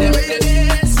 see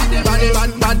them,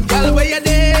 bad girl, where you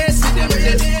need? See them,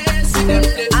 see them.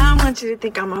 I want you to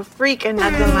think I'm a freak and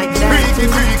nothing like that.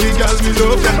 Freaky girl, me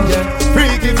love them, yeah.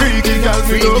 Freaky girl,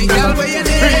 me love them.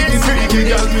 Freaky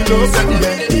girl, me love them,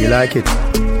 yeah. Do you like it?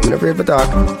 I'm not afraid to talk.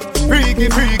 Freaky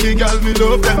girl, me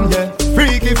love them, yeah.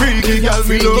 Freaky girl,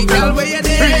 me love them.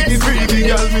 Freaky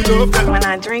girl, me love them. When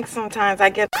I drink, sometimes I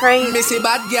get crazy. Missy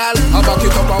bad girl, I back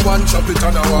it up a one, chop it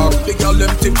on a walk. The girl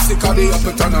them tipsy, cause they up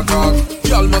it on a talk.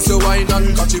 Girl must you wine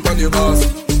and catch it on your boss.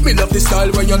 Me love the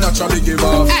style when you naturally give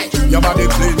off. Your body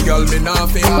clean, girl, me not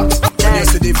fear. When you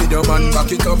see the video, man,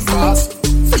 back it up fast.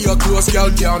 For your clothes, girl,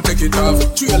 can't take it off.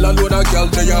 Trail a load of girl,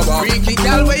 there you walk. Freaky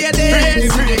girl, where you there?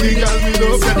 Freaky girl, me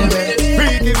love them, yeah.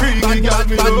 Freaky girl,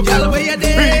 me love them. Where you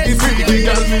there? Freaky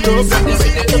girl, me love them.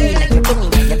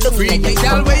 Freaky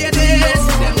girl, where you there?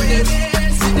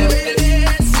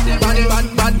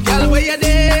 Bad girl, where you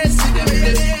there?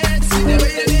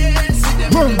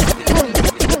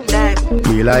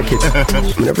 Do you like it? I'm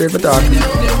not afraid to talk.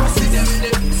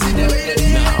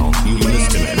 Now you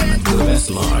listening to the best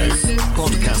live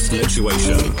podcast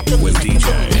situation with DJ.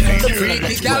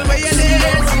 Freaky girl, where you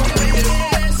there?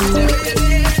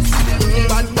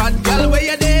 Bad girl, where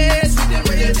you there?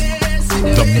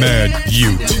 The Mad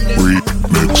Ute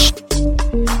Remix.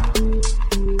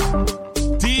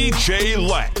 DJ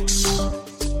Lex.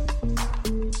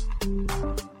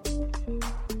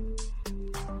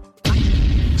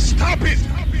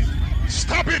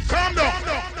 Stop it, calm down.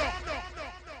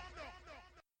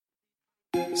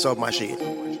 Submachine.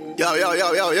 Yo.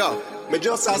 Me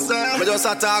just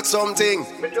a talk something.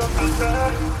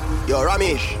 Yo,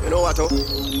 Ramesh, you know what?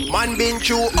 Man been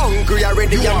too hungry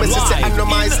already. And me say I know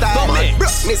my style, man.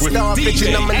 Brockness down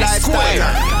pitching on my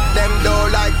lifestyle. Them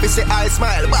don't like me say I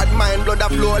smile. Bad mind blood a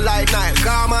flow like Nile.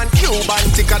 Calm and Cuban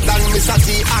thicker than Mr.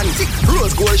 T antique.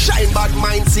 Rose gold shine, bad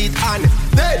mind seat and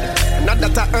dead. Not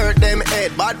that I hurt them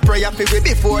head. Bad prayer for we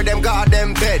before them guard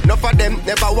them bed. Enough of them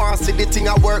never want to see the thing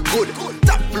I work good.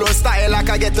 Top flow style like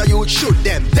I get a youth shoot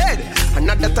them dead. And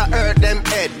not that I hurt them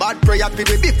head. Bad prayer for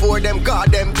we before them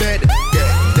guard them bed. Yeah.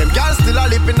 Them girls still a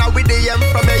living out with the M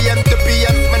from AM to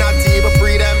PM. Man not even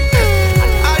free them.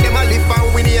 All them a live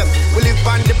and win here. We live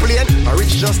on the plane, I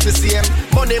reach just the same.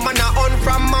 Money man a on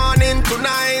from morning to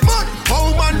night.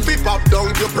 How man fi pop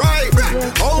down to pride?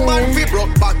 How man fi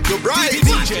broke back to bright?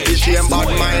 The shame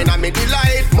bad mind and me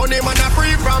delight. Money man a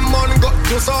free from mon got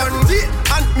to sun.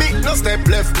 And me no step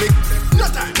left me.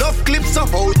 Enough clips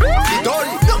of how it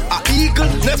done. A eagle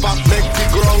never make the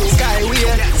ground.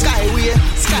 Skyway.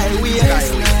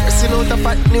 Pressing out a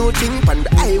fat new thing on the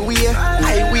highway.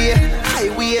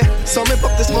 So me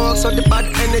pop the smoke so the bad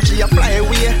energy a fly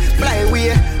away.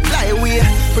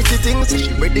 Pretty things,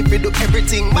 she ready to do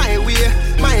everything my way.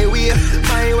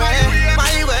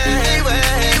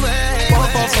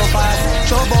 Pop up so fast,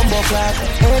 show bumbo clap.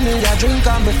 Any a drink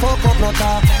and me fuck up no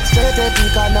talk. Straight a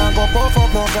peak and now go puff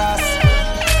up no grass.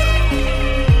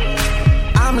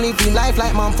 I'm living life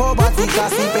like man for body.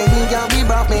 Cause see penny and we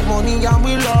broke, make money and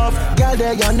we love. Girl,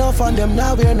 they got enough on them,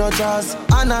 now we're not just.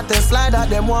 And at the slide that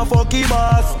them want for key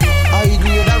boss. I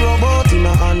grade a robot in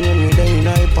a hand when we day in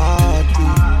a party.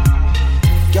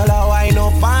 Girl, I wind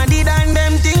up on it and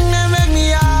them thing they make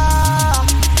me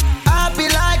happy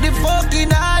like the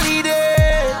fucking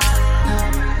holiday.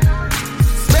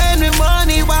 Spend me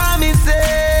money while me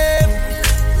save.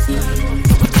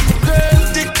 Girl,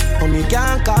 money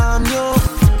can't calm you.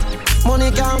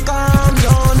 Money can't calm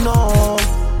you, no.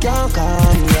 Can't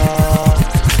calm you.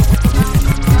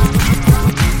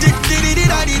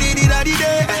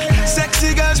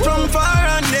 Sexy girls from far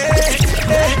and near.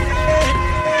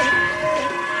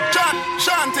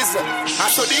 Shanties, I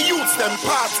saw the youths them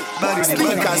party.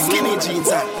 Sneakers, skinny jeans,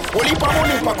 only pa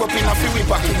money pack up in a few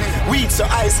pocket. Weeds so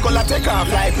ice color take off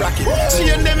like rocket. She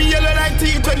and them yellow like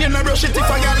teeth when you no brush it. If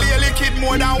I got a kid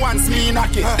more than once, me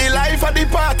knock it. The life of the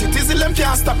party, tizzle them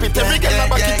can't stop it. Every girl a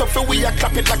back it up for we a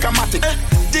clap it like a matic.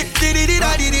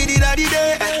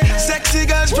 Sexy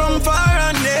girls from far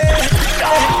and near.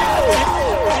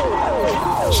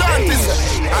 Shanties,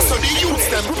 I saw the youths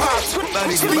them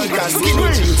party. Sneakers, skinny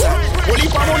jeans, only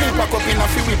pa money pack up in a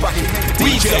few pocket.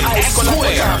 DJ ice color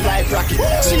take off like rocket.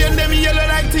 She and them yellow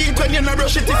like teeth when you no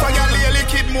brush it. If I got a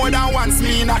kid more than once,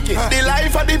 me knock it. The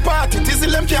life of the party,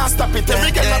 tizzle them can't stop it.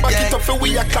 Every girl a back it up for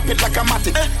we a clap it like a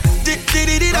matic.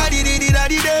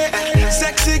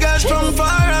 Sexy girls from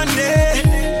far and near.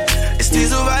 It's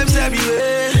these vibes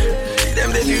everywhere.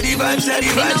 Them they feel the vibes, the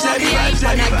vibes, the vibes,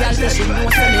 the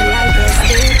vibes.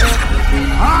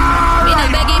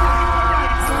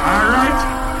 Alright.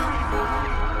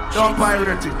 Don't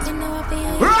pirate it.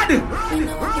 Ready.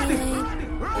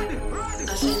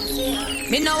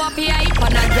 Me know what be hype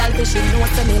on a girl, cause she know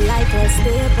to me like her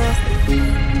stable.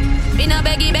 Me no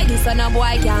beggy, so no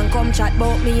boy can come chat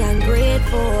about me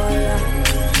ungrateful.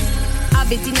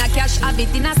 Have it in a cash, have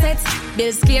it in a set.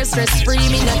 Bills clear, stress free,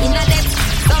 me not in a debt.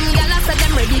 Some gyal say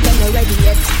them ready, them no ready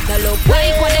yet. No look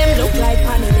like what them look like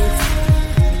panics.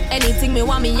 Anything me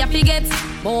want me happy get.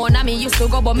 More than me used to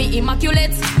go, but me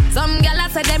immaculate. Some gyal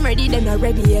say them ready, them no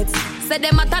ready yet. Say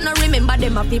them matter no remember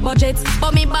them happy budget.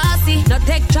 But me bossy, no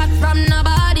take chat from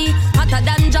nobody. Hotter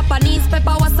than Japanese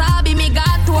pepper wasabi. Me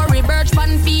got to a reverse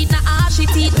pan feet, na ashy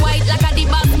teeth white like a the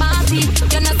basmati.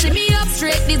 You know see me up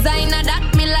straight designer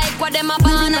that me like what them a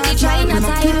born at the China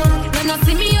style. You know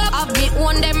see me up, have me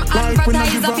own them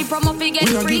advertise. If you promo fi get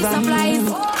free supplies.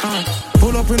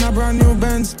 Pull up in a brand new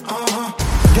Benz.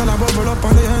 Girl a bubble up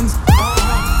on the ends.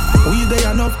 We they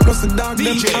enough plus the dog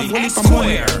them have only for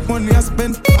money I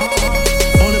spent.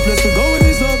 Only place to go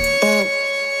is up.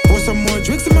 Pour some more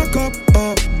drinks in my cup.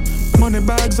 Money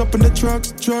bags up in the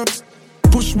trucks.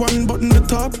 Push one button, the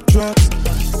top drops.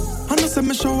 I know say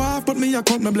me show off, but me I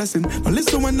count my blessing. But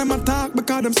listen when them attack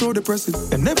because them so depressing.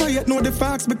 Them never yet know the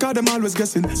facts because them always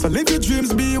guessing. So live your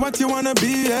dreams, be what you wanna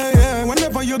be, yeah.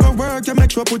 Whenever you go work, you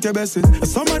make sure put your best in. And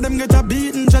some of them get a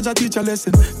beating, judge a teach a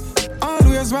lesson.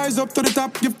 Always rise up to the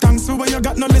top, give thanks to when you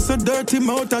got no listen dirty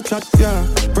mouth a chat, yeah.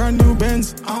 Brand new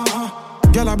Benz,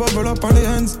 girl a bubble up on the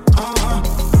ends.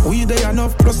 We they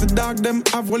enough, plus the dog them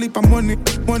have a heap of money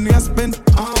I spent.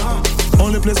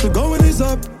 Only place to go is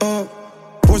up.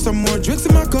 Pour some more drinks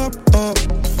in my cup.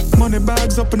 Money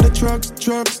bags up in the trucks.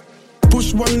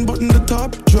 Push one button, the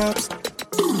top drops.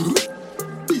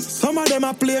 Some of them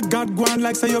I play God guan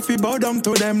like say you fi bow down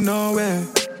to them nowhere.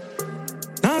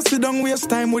 Now sit down waste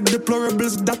time with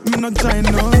deplorables that me not join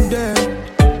on there.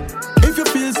 If you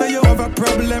feel say you have a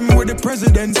problem with the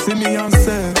presidency, me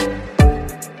answer.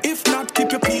 If not,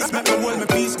 keep your peace, make me hold my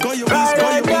peace. Go your peace, go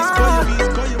your peace, go your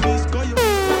peace, go your peace, go your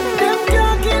peace. Them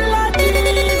talking like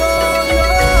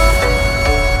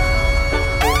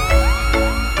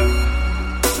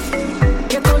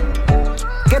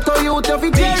Get to youth of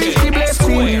it, cherish the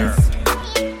blessings.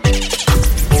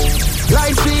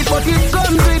 Life sweet, but it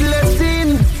comes with lesson.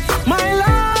 My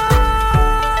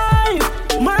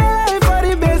life are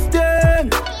the best thing.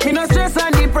 Me no stress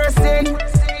and depressing.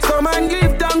 So man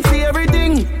give thanks for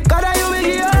everything. God I you will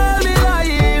give all me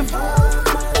life.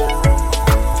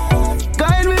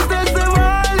 Guide me steps them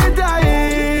all the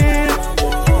time.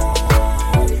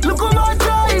 Look how my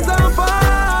joys and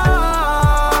fall.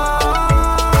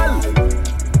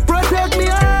 Protect me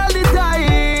all the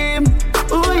time.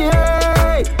 Oh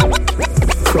yeah.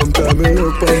 Sometimes I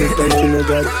look on the thinking of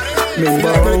God.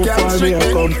 Remember how far we have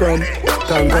come from.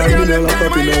 Thank God we don't lock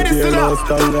up in our dear lost.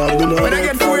 Thank God we don't. When I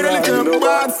get to with a little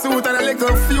bad suit and a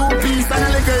little few piece and a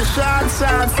little short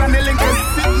shots and a little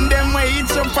sitting them way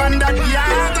each up on that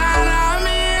yard. I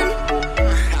mean,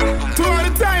 to all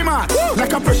the time,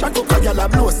 like a pressure cooker, y'all a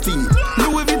blow steam.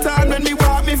 Louis Vuitton when me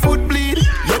walk, me foot bleed.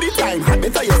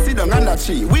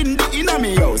 tree. Windy in a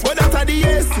me house, but that's the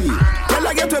AC. Girl,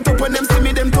 I get wet up when them see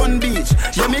me, them turn beach.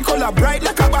 Yeah, me color bright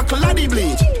like a buckle of the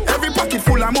bleach. Every pocket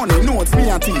full of money, notes me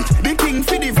a teach. The king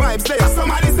for the vibes, there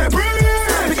somebody say,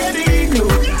 breathe. We get the igloo,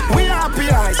 we happy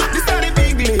eyes. This are the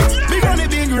big leagues, big on the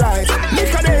big ride.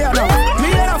 Look at there now,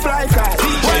 me and a fly kite.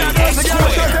 When I go to girl,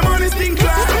 show them money stink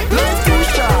like. Life too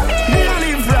short, me a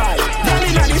live right. Girl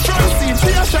in the front seat,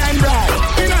 she a shine bright.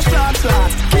 In a short shot,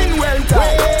 king well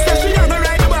tight. So she a go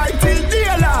ride the bike till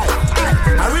daylight.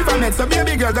 A river met so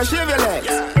baby girl go shave your legs.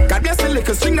 God bless the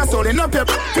liquor string that's holding up your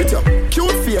with your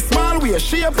cute face, small waist,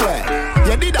 shape well.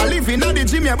 You did a living at the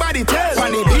gym, your body tell.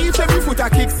 On the beach, every foot a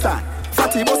kickstand.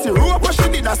 Fatty bossy rope, but she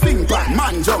did a swing pan.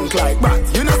 Man junk like bat.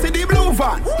 You know see the blue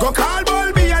van. Go call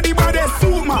Bulby and the baddest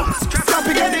suit man. Stop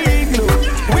to get the igloo.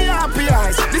 We happy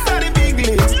eyes. This are the big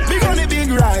leagues. Big on the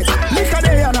big ride. Look at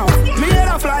there now. Me head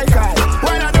a fly kite.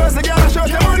 Why not those the girl show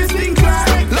them on the stink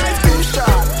like. Life too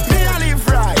short. Me a live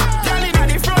right. Girl in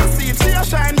the front seat. She a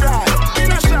shine bright.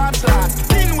 In a short shot.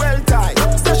 Thin well tight.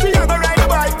 So she a go ride the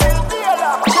bike.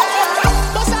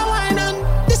 Boss a wine on.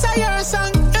 This a your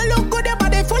song. You look good, your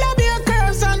body full of beer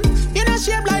curves on. You know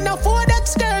shape like no Ford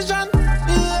excursion.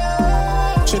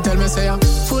 Yeah. She tell me say I'm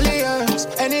fully yours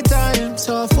anytime,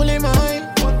 so fully mine.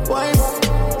 Wine,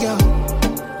 yeah.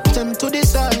 Them to the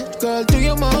side, girl, do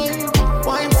you mind?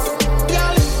 Wine,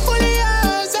 girl, fully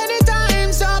yours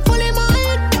anytime, so fully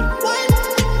mine. Wine,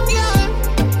 yeah.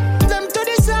 Them to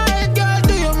the side, girl,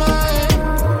 do you mind?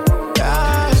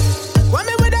 Yeah. What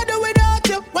me would I do without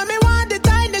you? When me want the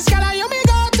time, this girl, you me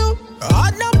go to.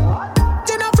 Hard no,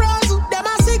 you no frozen. Them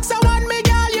a 6 and 1, me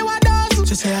girl, you a dozen.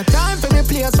 She say a time for me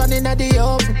place one in the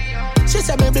open. She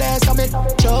say me blessed and me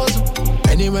chosen.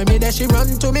 Anyway me there she run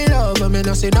to me love. And me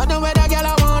no see nothing where the girl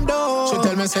I want do. She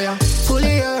tell me say I'm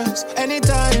fully yours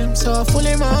anytime, so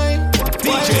fully mine.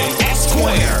 DJ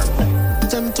Square.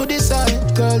 Them to the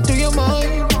side, girl, do you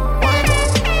mind? Wine,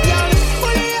 girl,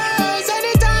 fully yours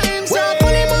anytime, so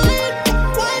fully mine.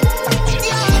 Wine,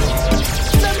 girl,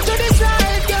 them to the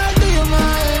side, girl, do you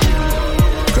mind?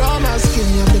 Chroma skin,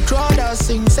 you have the crowd that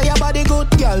sing. Say your body good,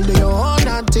 girl, do you own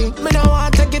that thing? Me no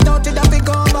want take it out, it have to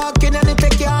come back in and it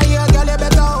take your ear, girl, you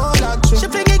better hold that tree. She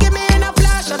figure give me in a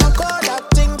flash and I call that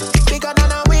thing. Bigger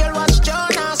than a whale, watch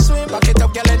Jonah swim. Back it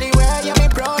up, girl, anywhere, you me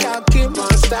proud of Kim.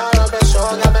 Monster of the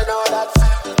show, girl, me know that.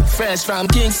 Fresh from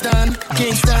Kingston,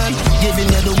 Kingston, giving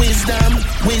you the wisdom,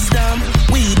 wisdom.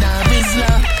 Weed and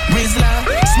Rizla,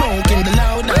 smoking the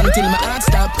loud until my heart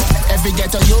stop. Every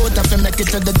ghetto youth have to make it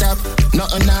to the top.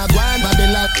 Nothing I want,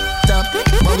 Babylon top.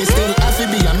 But we still have to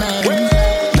be a man.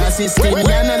 That system, and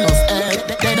enough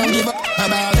head. They don't give up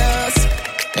about us,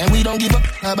 and we don't give up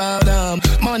about them.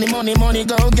 Money, money, money,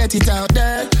 go get it out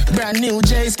there. Brand new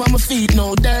J's for my feet,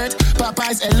 no dirt.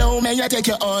 Popeyes, hello, may I take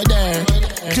your order?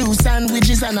 2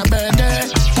 sandwiches and a burger.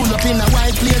 Pull up in a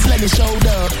white place, let me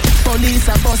shoulder. Police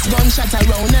a bust gunshot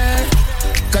around her.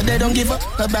 Cause they don't give up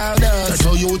about us. That's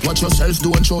how you watch yourself,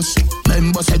 don't trust.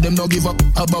 Members say them don't give up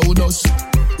about us.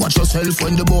 Watch yourself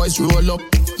when the boys roll up.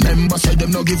 Members say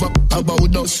them don't give up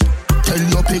about us. Tell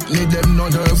your picnic them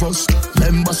not nervous.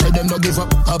 Members say them don't give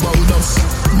up about us.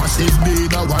 Massive be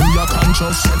the one you can't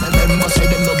trust. Members say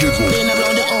them don't give up. Been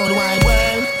around the old wide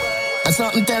world, and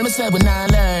something tell me say when I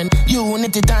learn.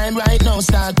 Unity time right now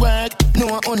start work. No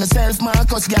one on the self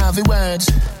Marcus Garvey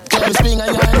words. Every Springer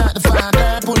you're not the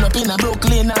father. Pull up in a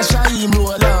Brooklyn and Shaheem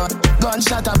roll out.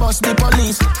 Gunshot a bust the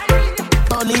police.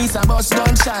 Police a bust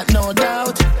gunshot, no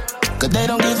doubt. Cause they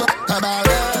don't give up about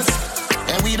us,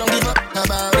 and we don't give up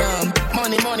about them.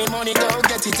 Money, money, money, go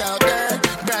get it out there.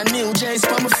 Brand new J's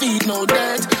for my feet, no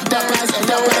dirt. None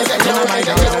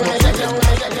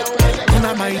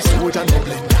of my soldier no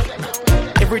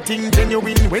blender. Everything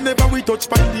genuine whenever we touch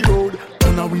on the road.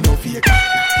 None of we no fake.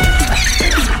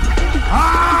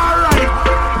 Alright.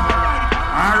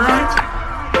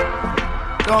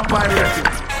 Don't pirate it.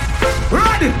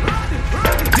 Ready.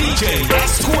 DJ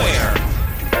Square.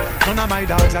 None of my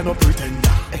dogs are no pretender.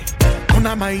 None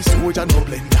of my soldier no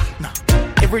blender. Nah.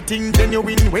 Everything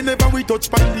genuine whenever we touch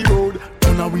on the road.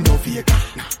 None of we no fake.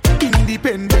 Nah.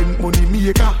 Independent money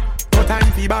maker. No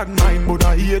time for bad mind but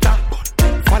a hater.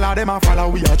 Follow them and follow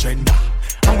we agenda.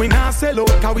 And we not sell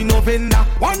out cause we no vendor.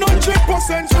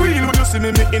 100% real when you see me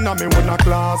in a me one a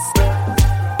class.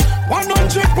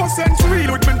 100%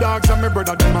 real with my dogs and my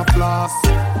brother them a floss.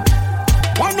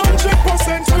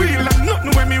 100% real and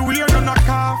nothing when me wear none a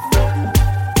calf.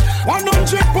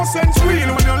 100%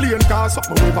 real when you lean cause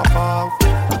something with a path.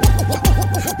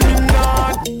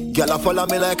 Girl, follow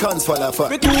me like hands follow for.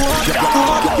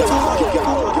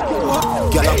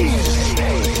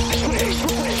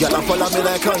 Girl, Gyal follow me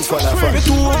like hands for the fat.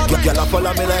 Gyal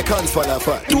follow me like hands for the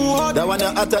fat. That one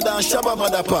hotter than Shabba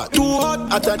mother pot.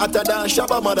 Hotter than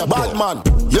Shabba mother bad man.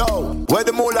 Yo, where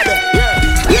the moolah there?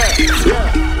 Yeah.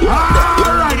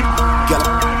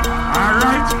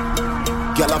 Alright.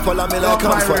 Gyal follow me like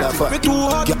hands for the fat.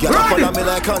 Gyal follow me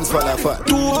like hands for the fat.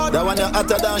 That one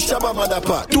hotter than Shabba mother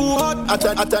pot.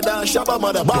 Hotter than Shabba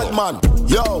mother bad man.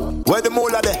 Yo, where the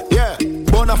moolah there? Yeah.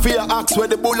 Bona fear axe where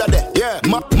the bulla there. Yeah.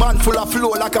 Man full of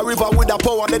flow like a river with a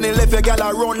power. Then he left a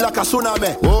gal run like a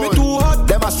tsunami. Oh,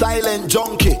 them a silent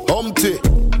junkie, humpty.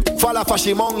 Falla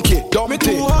fashy monkey,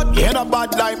 dumpty. You ain't a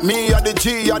bad like me, or the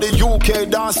G, or the UK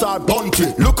dancer,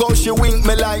 bunty. Look how she wink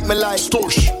me like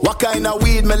stush. What kind of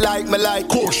weed me like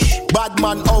kush. Bad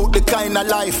man out the kind of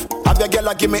life. Have your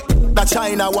girl give me that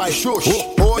China wife. Shush.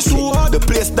 Oh shit, the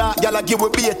place that girl give we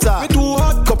beta.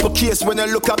 Couple case when you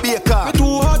look a baker.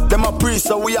 Them a priest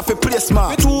so we have a place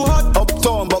man.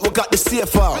 Uptown but we got the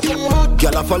safe out.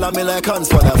 Girl follow me like hands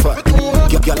for the fat.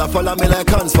 Girl follow me like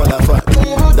hands for the fat.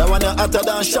 That one hotter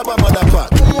than Shabba mother pot.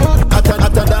 Hotter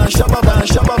than Shabba.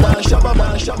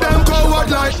 Them coward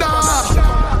like that.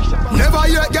 Never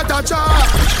yet get a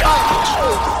chance.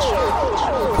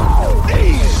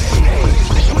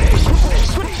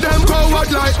 Them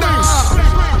coward like that.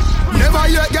 Never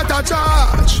yet get a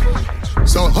charge.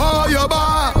 So how you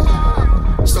bar?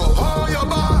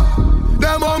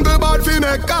 Them hungry bad fi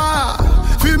make car,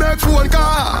 fi make phone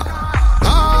car.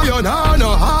 You know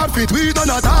no hard fit we don't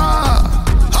attack.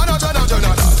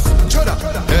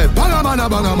 Hey, banga mana.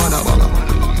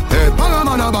 Hey, banga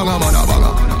mana.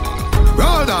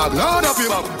 Roll dog, load up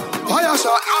him up. Fire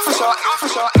shot, no for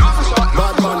shot.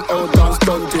 Bad man out and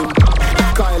stunting.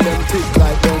 Kyle them thick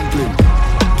like dumpling.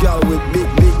 Girl with big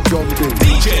jumping.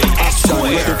 DJ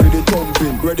Square.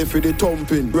 Ready for the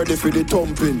thumping.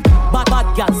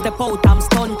 Bad girl step out, I'm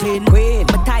stunting. Queen,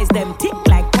 my ties them thick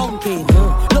like pumpkin.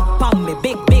 Look pon me,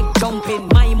 big jumping.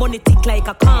 My money thick like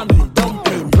a caramel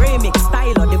dumpling. Remix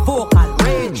style of the vocal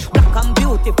range. Black and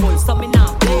beautiful, so me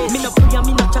now play. Me no pray,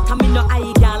 me no chatter, me no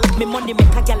eye gal. Me money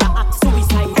make a gal act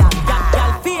suicidal.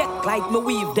 Gal fake like me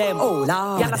weave them. Oh Lord,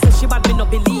 gal say she bad, me no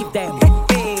believe them.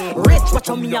 Hey, rich, watch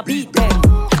how me a beat them.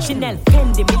 Chanel,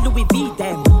 Fendi, me Louis V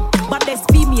them. But there's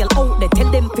female out there, tell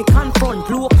them to confront.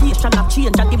 Location a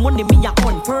change and the money me a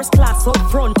on. First class up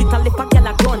front, it a lip a gal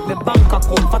a grunt. Me bank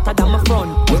account fatter than my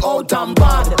front. We out and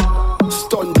bad,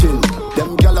 stunting.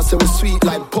 Them gala say we sweet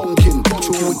like pumpkin.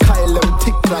 True we Kyle them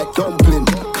thick like dumpling.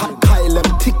 Kyle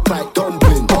them thick like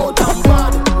dumpling. Out and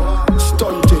bad,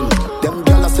 stunting. Them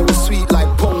gala say we sweet like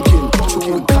pumpkin.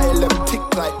 True we Kyle them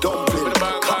thick like dumpling.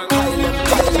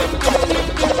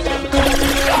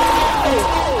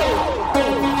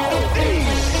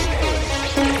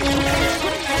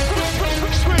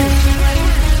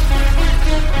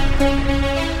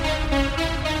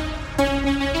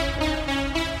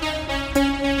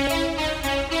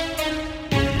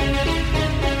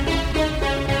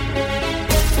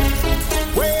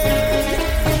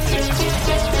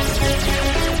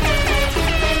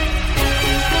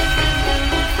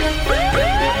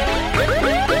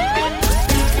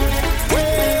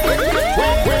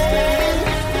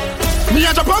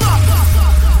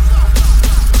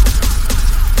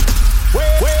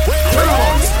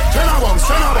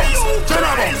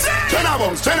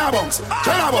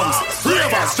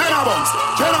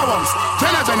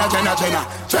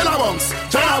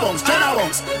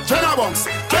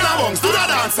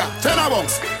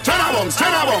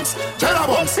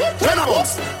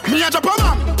 Me a Japan,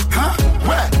 huh?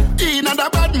 Where? In a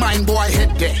bad mind boy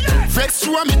head there. Vex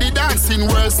show me the dancing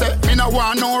world say. Me no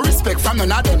want no respect from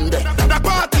none of them there. The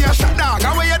party a shut down,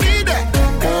 how you did there?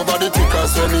 Over the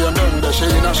tickers when me and them there. She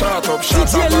in a shot up,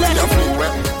 shot up, and a free way.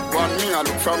 One me a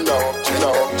look from the up, chill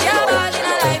out.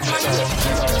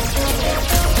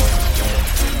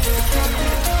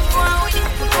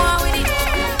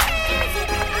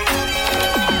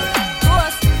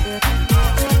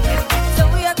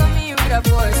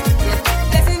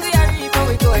 Blessings we are reaping,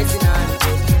 we coursing on.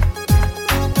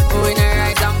 We not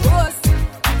rise and boast.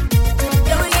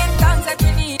 Yeah, we give thanks that we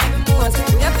need the most.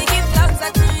 We have to give thanks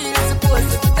that we really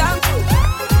supposed to. Thank you.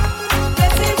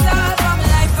 Blessings all for my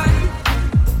life and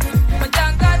but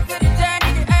thank God for the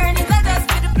journey, the earnings are just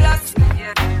for the plus.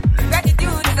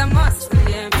 Gratitude is a must.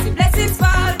 Blessings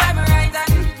fall by my right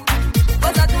hand.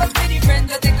 But that was for the friends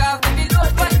that take off the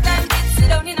load one time. Sit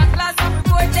down in a class and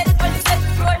report that the police said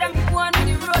the road and we go on with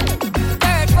the road.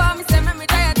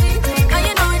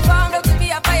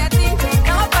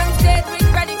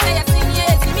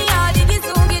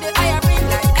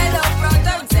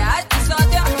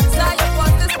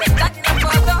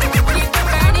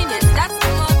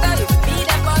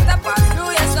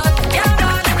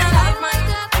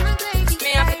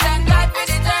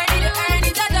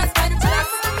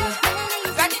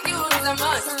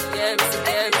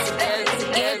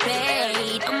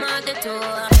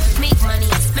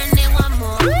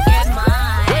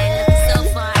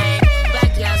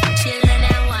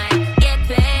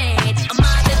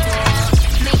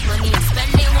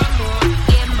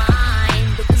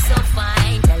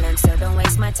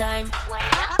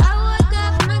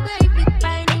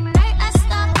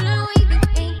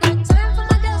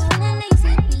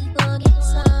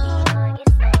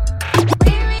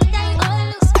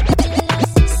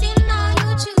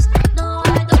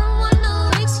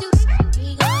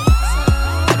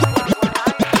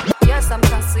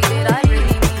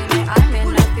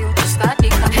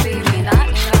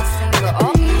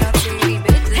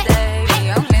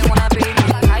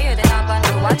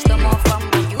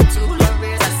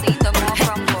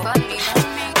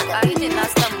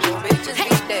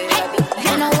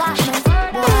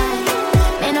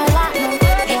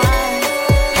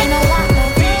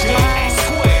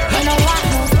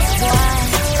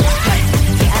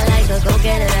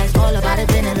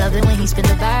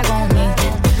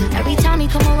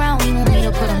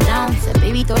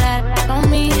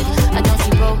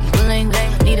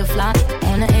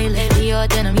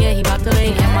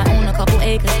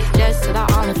 Lakers. Just to the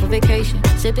island for vacation.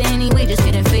 Sipping any, we just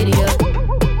getting faded, yeah.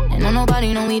 And don't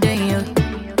nobody know we dating, yeah.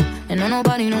 And don't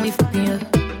nobody know we fucking, yeah.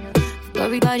 For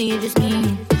everybody, it's just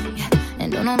me, yeah.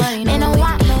 And don't nobody know. Me no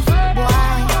want no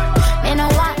boy. Me no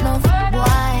want no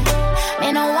boy.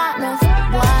 Me no want no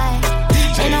boy.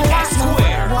 Me no want no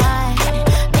boy.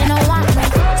 Me no want no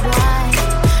boy.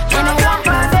 Me no want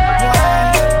no boy.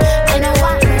 Me no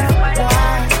want no boy.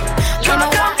 Me no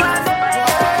want no boy.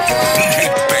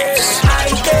 I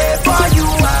care for you,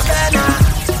 Havana.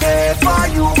 Care for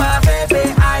you, my baby.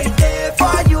 I care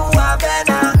for you,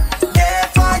 Havana. Care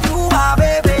for you, my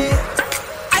baby.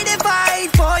 I dey fight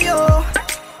for you.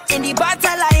 In the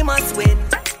battle I must win.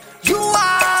 You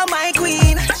are my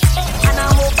queen, and I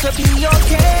hope to be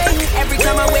okay. Every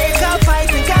time I wake up, I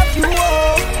think of you.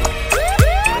 Oh.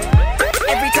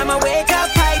 Every time I wake up,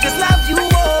 I just love you.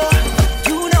 Oh.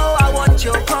 You know I want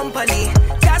your company.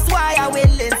 That's why I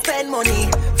will spend money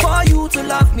for you to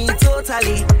love me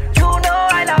totally. You know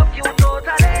I love you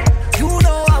totally. You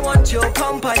know I want your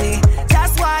company.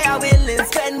 That's why I will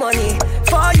spend money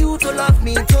for you to love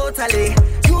me totally.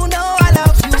 You know I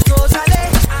love you totally.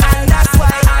 And that's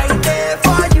why I care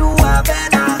for you,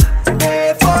 Havana.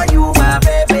 Care for you, my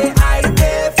baby. I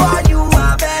care for you,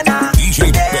 Havana.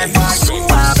 Care for you,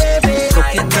 my baby.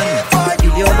 I care for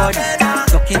you, Havana.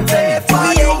 Care for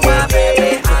you, my baby.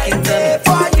 I care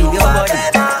for you,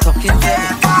 Havana. Talking to me,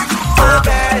 oh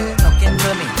girl. Talking to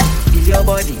me, feel your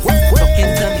body.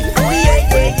 Talking to me, oh yeah,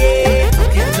 yeah, yeah.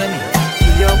 Talking to me,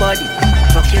 feel your body.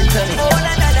 Talking to me, oh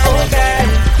girl.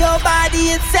 Your body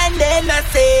is sending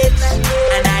message,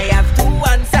 and I have to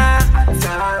answer.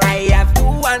 I have to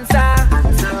answer.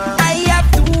 I have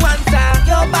to answer.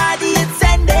 Your body is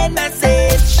sending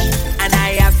message, and I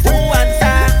have to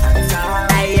answer.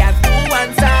 I have to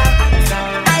answer.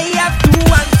 I have to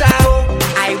answer.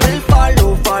 I will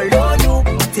follow you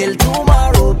till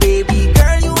tomorrow, baby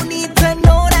girl. You need to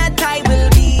know that I will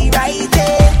be right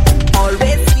there.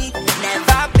 Always sweet,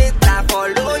 never bitter.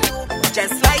 Follow you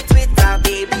just like Twitter,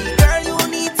 baby girl. You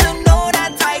need to know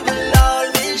that I will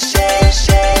always share.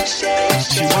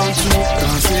 She wants to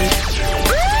dance it.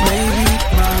 Maybe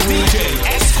my DJ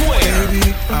Square. Baby,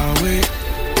 I'll wait.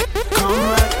 Come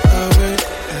right away.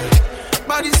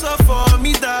 Body so for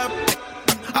me that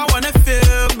I wanna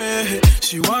feel me.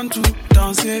 She want to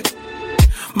dance it.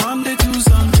 Monday to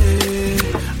Sunday.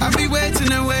 I'll be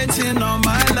waiting and waiting all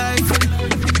my life.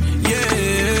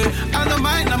 Yeah, I don't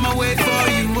mind, I'ma wait for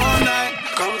you all night.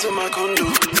 Come to my condo.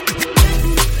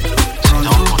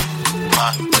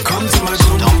 Come to my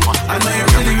condo. I know you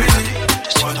really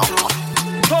want to.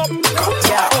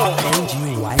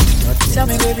 Tell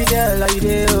me, baby girl, how you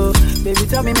do? Baby,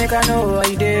 tell me, make I know how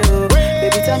you do.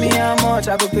 Baby, tell me how much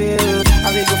I could pay. I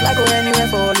will go fly go anywhere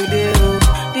for holiday.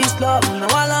 This love, no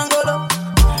one long go.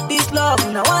 This love,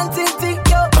 no one thing,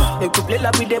 yo. They could play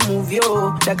like with the movie,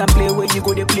 yo. They can play where you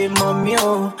go, they play mommy,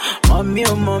 oh. Mommy,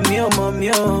 oh, mommy, oh,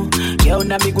 mommy, oh. Girl,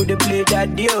 now me go, they play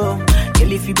daddy, oh.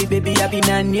 Girl, if you be baby, I be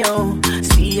nanny, oh.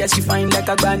 See as she fine like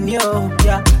a granny, oh.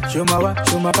 Yeah, show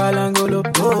my palangolo,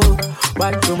 oh.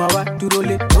 What, show my what to roll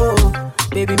it, oh.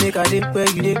 Baby, make a dip where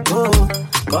you dip, oh.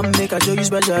 Come make a show you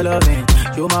special loving.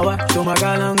 Show my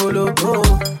palangolo,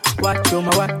 oh. What, show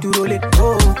my what to roll it,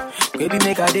 oh. Baby,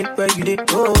 make a dip where you dip,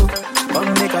 oh.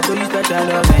 Come make a show you special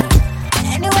loving.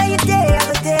 Anywhere you day, I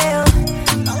go there, oh.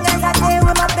 Long as I stay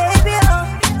with my baby, oh.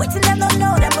 Wait till them don't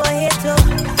know that boy here too.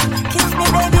 Kiss me,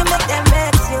 baby, make them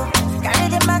vex you. Carry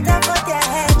the matter for their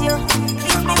head, you.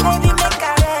 Kiss me, baby, make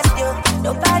I rest you.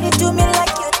 Nobody do me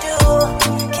like you do.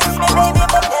 Kiss me, baby,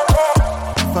 make them vex.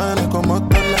 Fine, come out,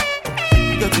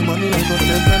 get the money like a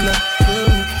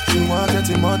 $10. She want get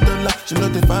him out dollar. She know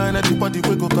they find at the party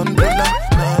we go come dollar.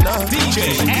 DJ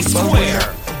Square.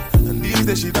 And these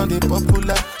days she done the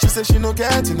popular. She say she no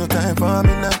get no time for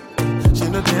me now. She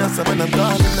know the answer when I'm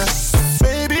calling her.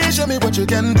 Baby, show me what you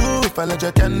can do. If I let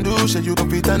you can do, show you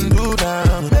compete and do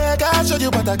now. Make I show you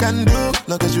what I can do.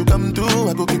 Long as you come through,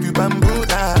 I go give you bamboo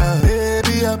now.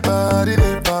 Baby, your body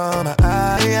they for my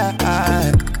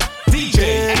eye.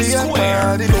 DJ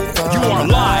Square. You are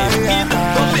live in the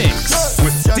mix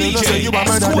with DJ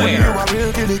Square. You are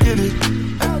real killy.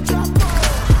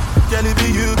 Girl, it be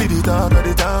you, be the talk of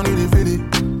the town, really feel it.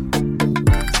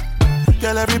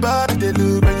 Girl, everybody they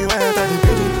look when you enter the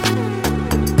building.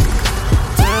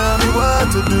 Tell me what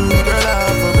to do, girl,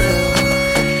 I'm for real.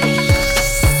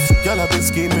 Girl, I've been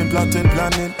scheming, plotting,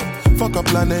 planning. Fuck up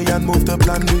planning and move to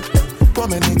plan B.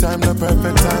 Come anytime, the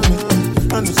perfect timing.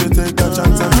 And you should take a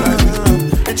chance and try me.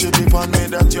 It should be fun me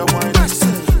that you're whining.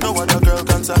 No other girl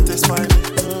can satisfy me.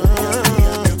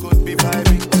 You could be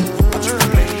vibing, but you can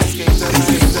play this game that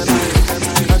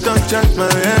I don't check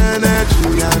my energy.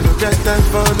 time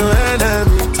for no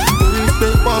enemy. We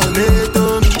pay for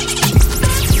later.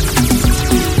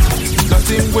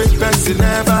 Nothing with person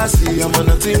never see. I'm on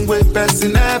nothing with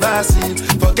person never see.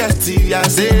 Forget it, I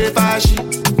say fashi.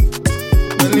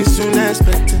 When it's soon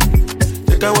expected.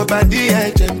 Take our body,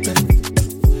 I jump.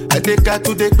 I take her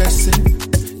to the person.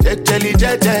 Jelly,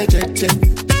 jelly.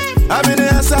 I'm in the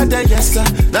answer, the yes sir.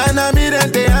 Then I'm in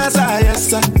the answer, yes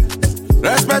sir.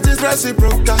 Respect is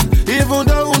reciprocal, even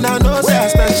though I know say I'm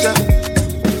special.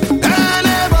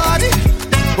 Anybody,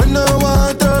 when no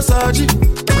one throws surgery.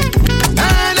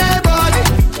 Anybody,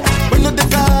 when no the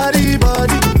carry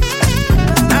body.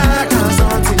 I can't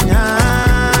something,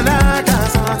 I can't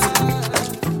something.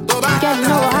 Girl, you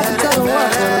know I have to go to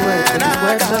work for the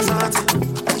work.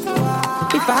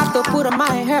 If I have to put on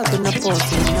my health in the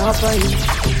force, enough for you.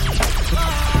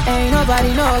 Ain't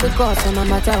nobody know the cause of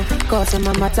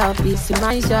my matter, peace in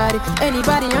my shawty.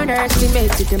 Anybody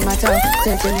underestimates it in my town.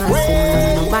 Taking my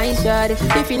sin on my shawty.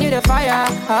 If you need a fire,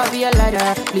 I'll be a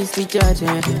lighter. Please be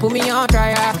judging, put me on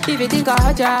trial. If you think I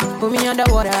hurt ya, put me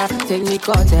underwater. Take me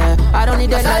cutter, I don't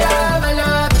need a lighter. I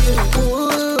love you,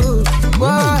 ooh,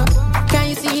 whoa. Can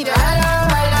you see that?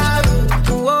 I love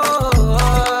you,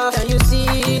 whoa. Can you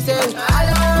see, say, I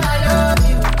love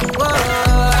you, whoa.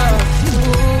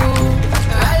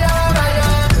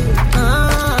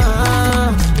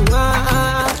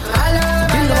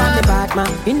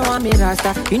 You know I'm a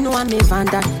rasta, you know I'm a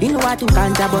fanta. You know I do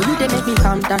ganja, but you they make me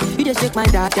counter. You they shake my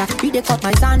data, you they cut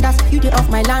my sandals. You they off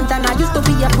my lantern, I used to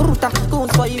be a bruta.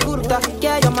 Goons for you, bruta.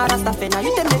 Yeah, you're my rasta fena.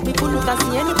 You they make me pull out.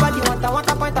 See anybody want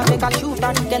a point, I make a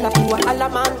shooter. Then I feel a la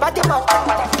man, but the man.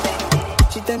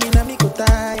 She tell me na mi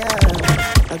kutaya,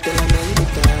 I tell her na mi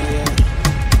kutaya.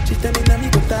 She tell me na mi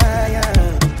kutaya.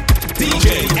 DJ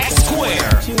S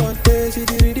Square. She want this, she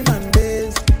did it man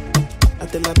days. I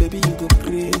tell her baby you go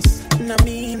crazy. Na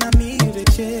me, you the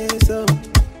chase, so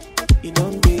you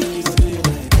don't be, you go do it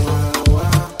like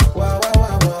wah, wah,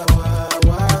 wah, wah, wah,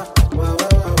 wah, wah,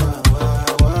 wah,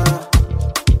 wah,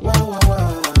 wah,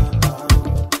 wah,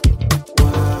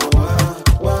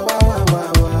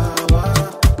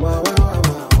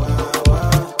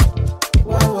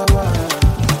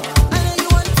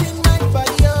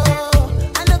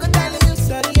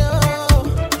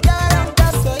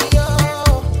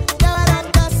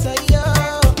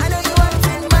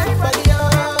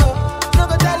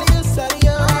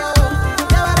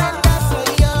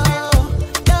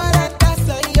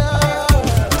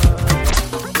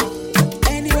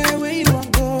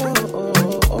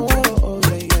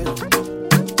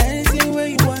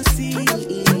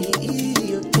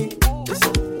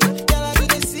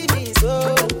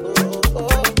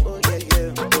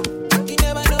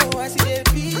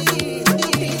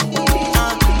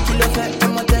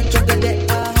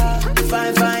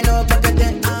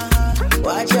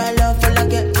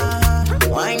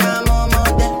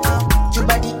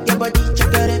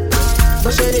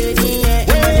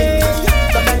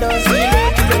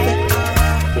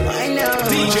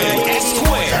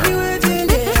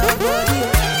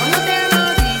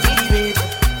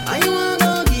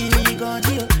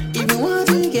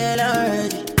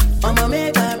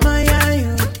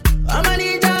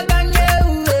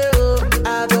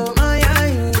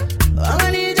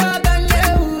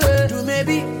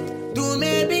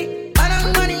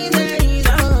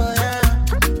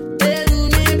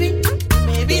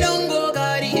 Maybe don't go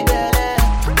carry belle.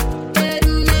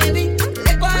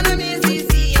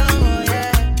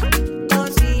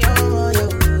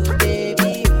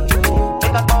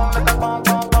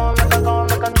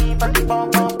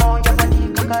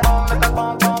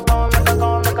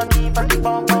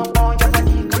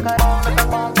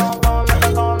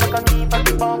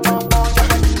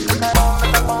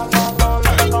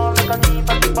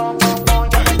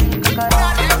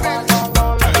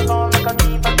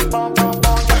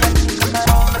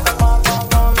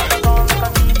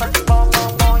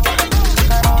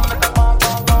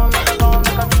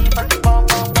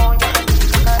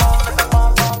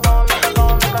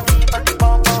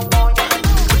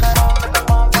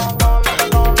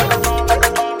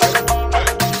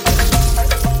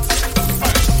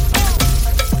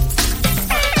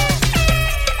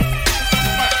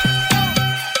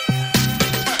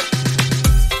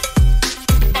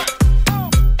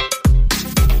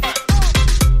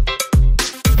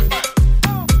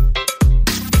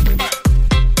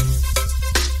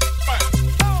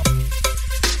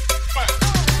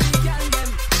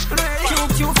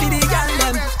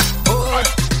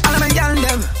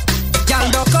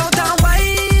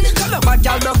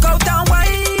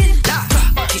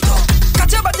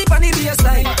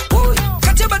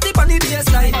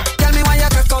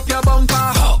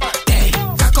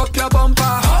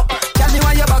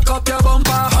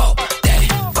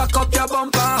 a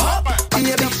bumper.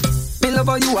 Baby, me love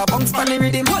how you a bounce on the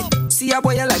rhythm. See a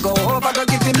boy you like go over, go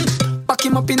give him. Back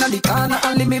him up in the corner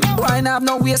and leave him. Why not have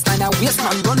no waistline, a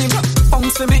waistman run him.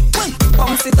 Bounce for me,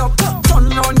 bounce it up. Turn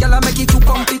round, gyal, make it you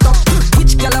pump it up.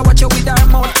 Which gyal a watch you with her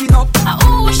mouth in up?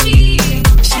 Oh, she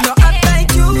no act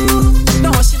like you.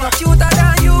 No, she no cuter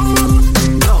than you.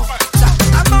 No,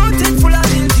 a mountain full of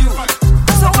mildew.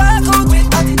 So I go with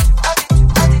attitude.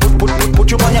 Put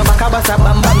you on your back, I bust a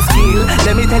bam bam skill.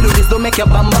 Let me tell you this, don't make your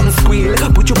bam bam squeal.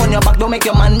 Put you on your back, don't make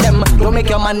your man them. Don't make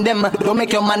your man them. Don't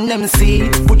make your man them see.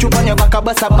 Put you on your back, I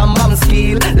bust a bam bam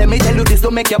skill. Let me tell you this,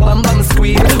 don't make your bam bam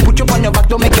squeal. Put you on your back,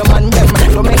 don't make your man them.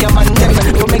 Don't make your man them.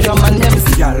 Don't make your man them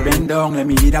see. Girl, bend down, let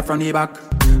me hit that from the back.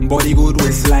 Body good,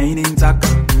 waistline intact.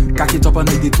 Cock it up and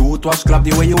make the toothwash clap.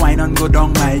 The way you whine and go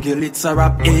down, my girl, it's a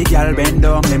rap. Hey, girl, bend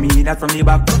down, let me hit that from the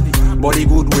back. Body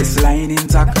good, waistline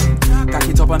intact. Cock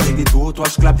it up and make the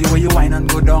toothwash clap. The way you whine and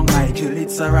go down, my girl,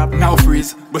 it's a rap. Now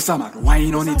freeze, but some mad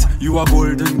wine on it. You a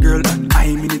golden girl and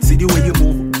I'm in it. See the way you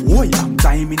move, oh yeah, I'm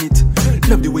timing it.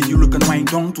 Love the way you look and wind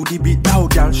down to the beat. Now,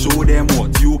 girl, show them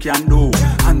what you can do.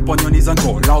 Hand on your knees and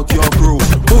call out your crew.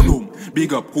 Boom,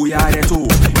 big up who you are there too.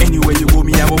 Anywhere you go,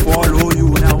 me I will follow you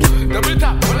now.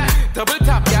 Double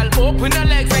tap, girl. Open the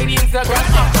legs like the Instagram.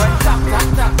 Tap, tap,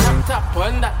 tap, tap, tap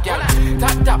on that, girl.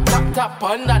 Tap, tap, tap, tap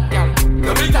on that, girl.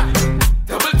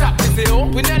 Double tap. They say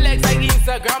open the legs like the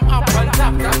Instagram. Up and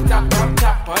tap, tap, tap, tap,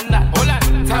 tap on that. Hold on,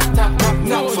 tap, tap, tap,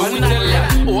 tap on that.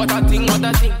 What a thing.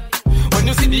 When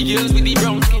you see the girls with the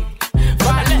brown skin.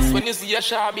 Far less when you see a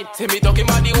shabby. Say me talking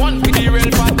about the one with the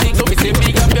real fat thing. So me say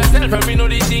big up yourself and me know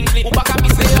the thing. Who back up me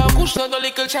say a push not a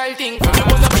little child thing. You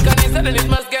must have because they said it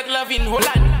must get loving. Hold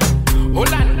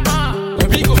on, here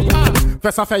we go.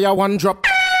 First I fire one drop.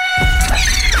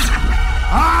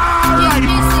 Alright.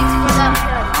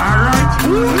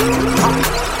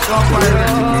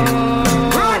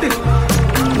 Ready.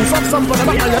 We fuck some for the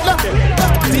back of your left.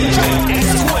 DJ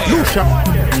Lucia,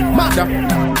 Mada,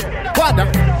 Wada.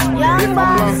 Young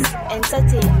Boss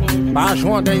Entertainment. Bash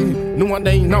one day, no one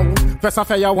day now. First I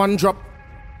fire one drop.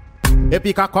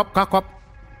 Epic a cup.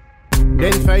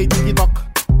 Then fire tiki talk.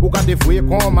 Who got the free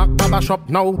come back baba shop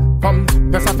now? Come,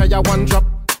 first I fire one drop.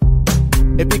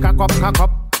 Epic a cup.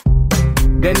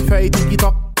 Then fire tiki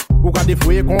talk. Who got the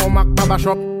free come back baba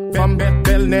shop? From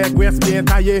belle neck west bien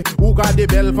taillé. Who got the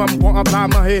belle from pour en pas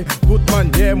mahe? Tout man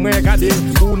yeah moi gade.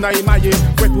 Who na imaye?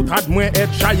 Where tout had moi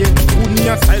être chaillé. Who ni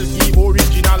a style qui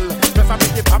original. First I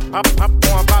make it pap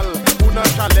pour un bal. Who na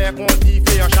chalet qu'on dit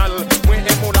fait un chal. Moi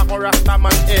aime la rasta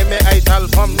man aime aital.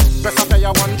 Come, first I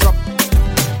fire one drop.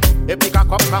 Epic a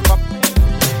cup.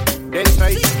 Then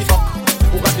try to talk.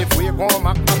 Who got the free come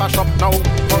back baba shop now?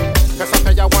 Come, first I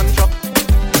fire one drop.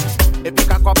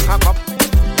 Epic a cup.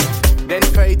 Then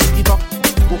try to talk.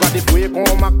 Who got the free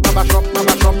come back baba shop.